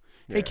Me Perfect. Go.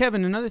 Yeah. Hey,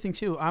 Kevin, another thing,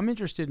 too. I'm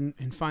interested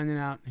in finding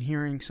out and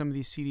hearing some of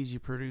these CDs you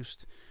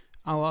produced.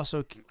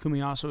 Can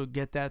we also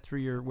get that through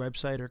your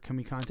website, or can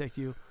we contact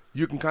you?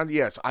 You can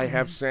yes, I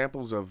have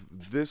samples of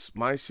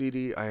my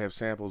CD. I have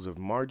samples of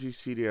Margie's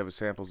CD. I have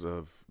samples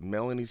of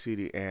Melanie's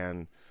CD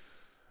and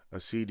a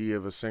CD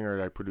of a singer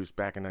that I produced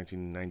back in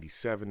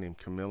 1997 named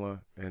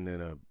Camilla, and then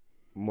a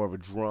more of a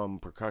drum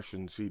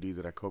percussion CD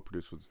that I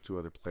co-produced with 2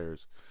 other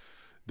players.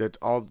 That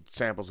all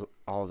samples,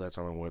 all of that's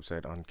on my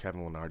website on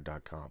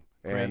kevinleonard.com.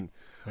 And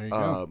There you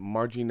go.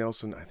 Margie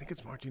Nelson, I think it's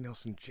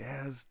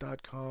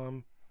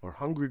margienelsonjazz.com or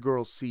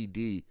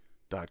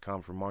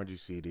hungrygirlcd.com for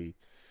Margie's CD,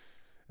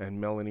 and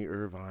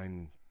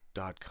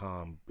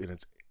melanieirvine.com. And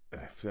it's,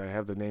 if I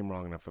have the name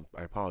wrong enough,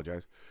 I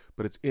apologize,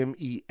 but it's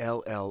MELLONIE,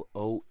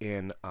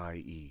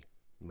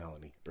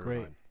 Melanie Irvine.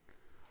 Great.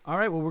 All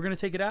right, well, we're going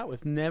to take it out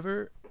with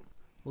Never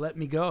Let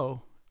Me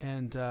Go,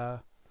 and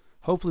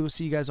hopefully we'll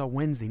see you guys on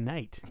Wednesday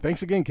night.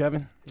 Thanks again,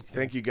 Kevin.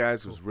 Thank you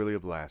guys. It was really a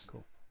blast.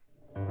 Cool.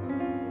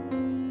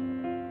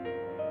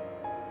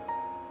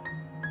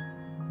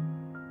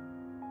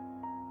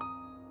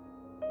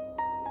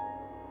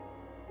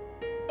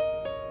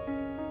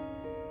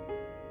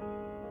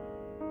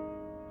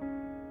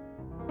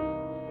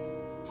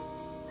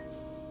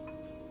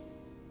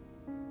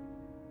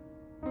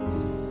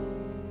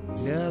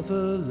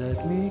 Never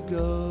let me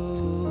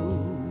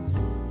go.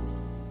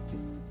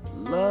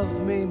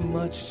 Love me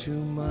much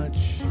too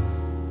much.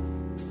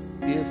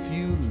 If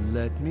you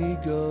let me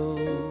go,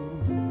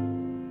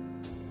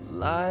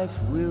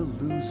 life will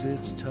lose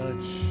its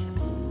touch.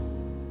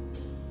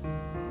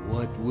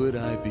 What would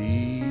I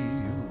be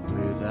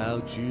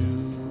without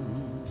you?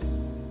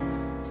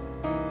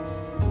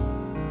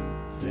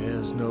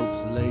 There's no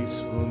place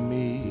for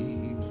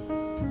me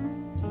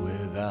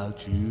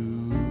without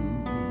you.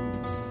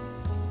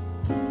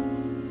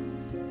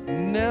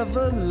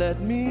 Never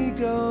let me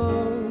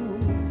go.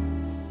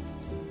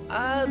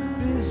 I'd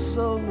be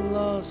so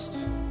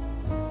lost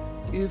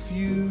if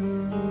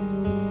you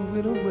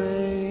went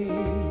away.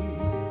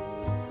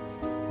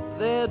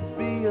 There'd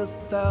be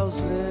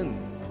 1,000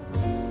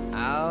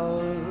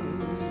 hours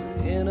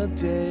in a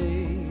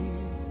day.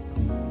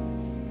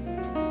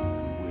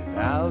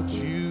 Without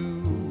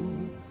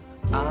you,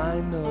 I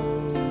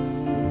know.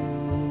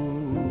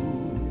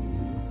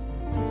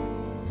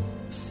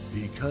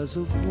 Because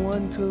of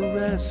one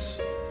caress,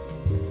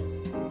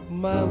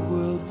 my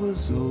world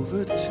was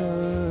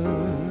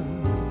overturned.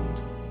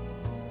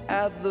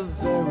 At the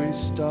very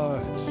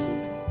start,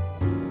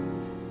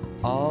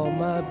 all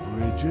my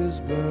bridges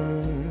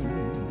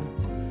burned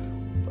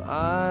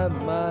by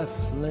my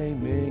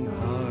flaming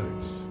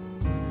heart.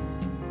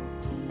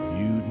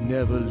 You'd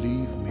never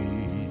leave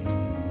me,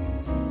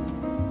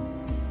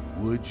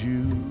 would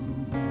you?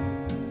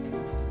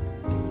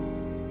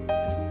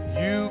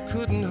 You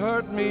couldn't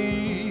hurt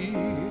me,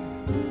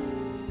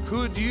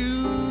 could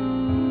you?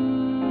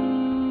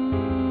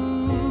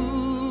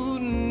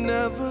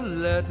 Never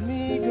let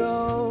me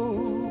go.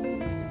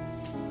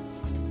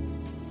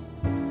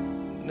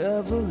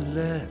 Never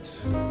let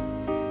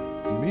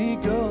me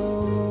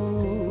go.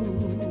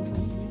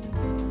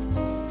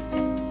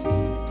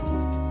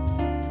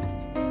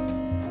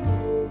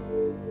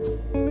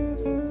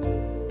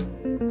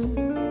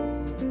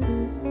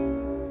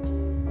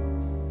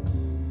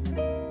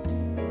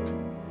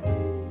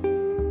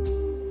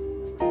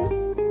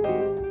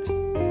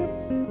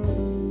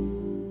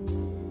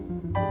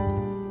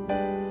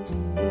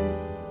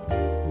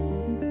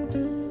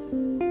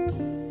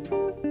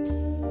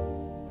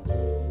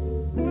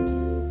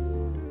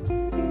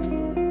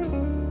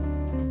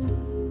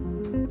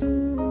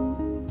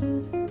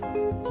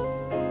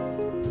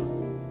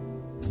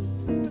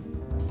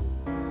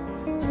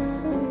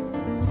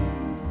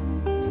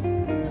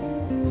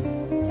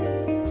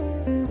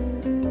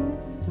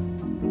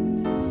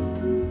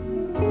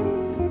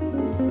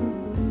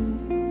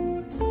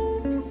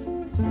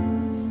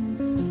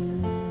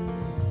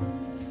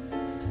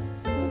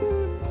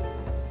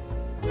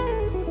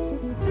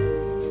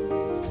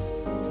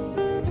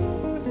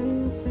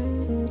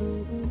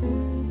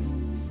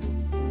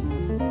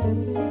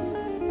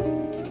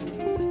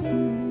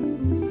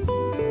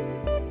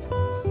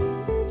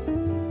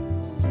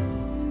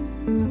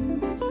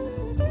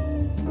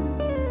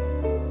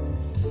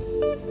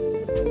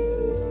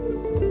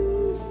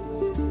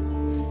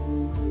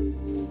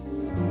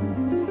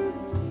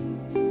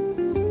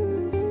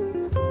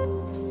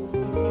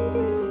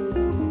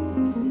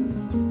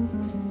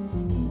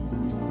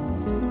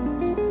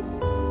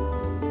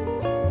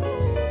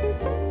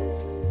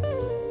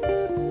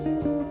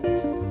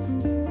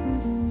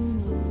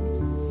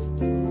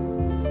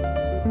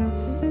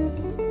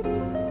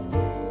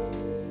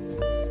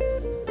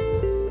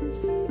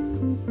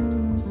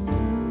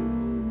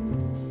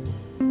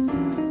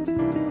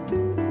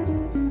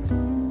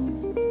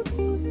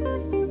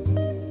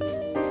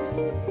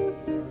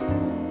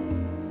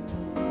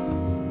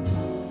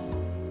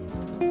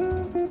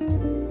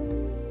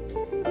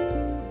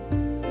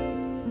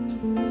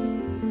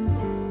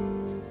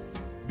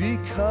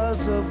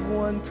 because of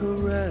one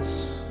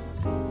caress,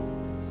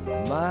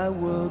 my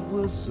world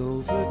was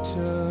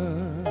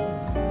overturned.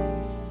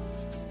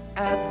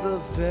 At the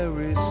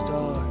very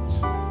start,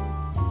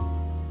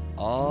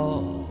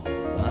 all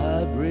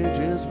my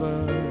bridges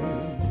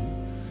burned.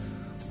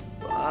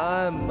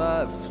 By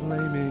my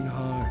flaming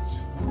heart,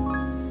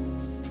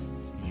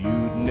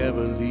 you'd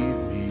never leave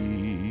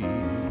me,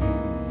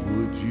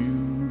 would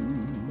you?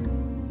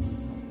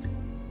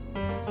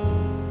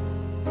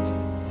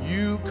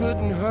 You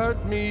couldn't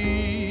hurt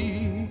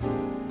me,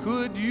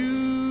 could you?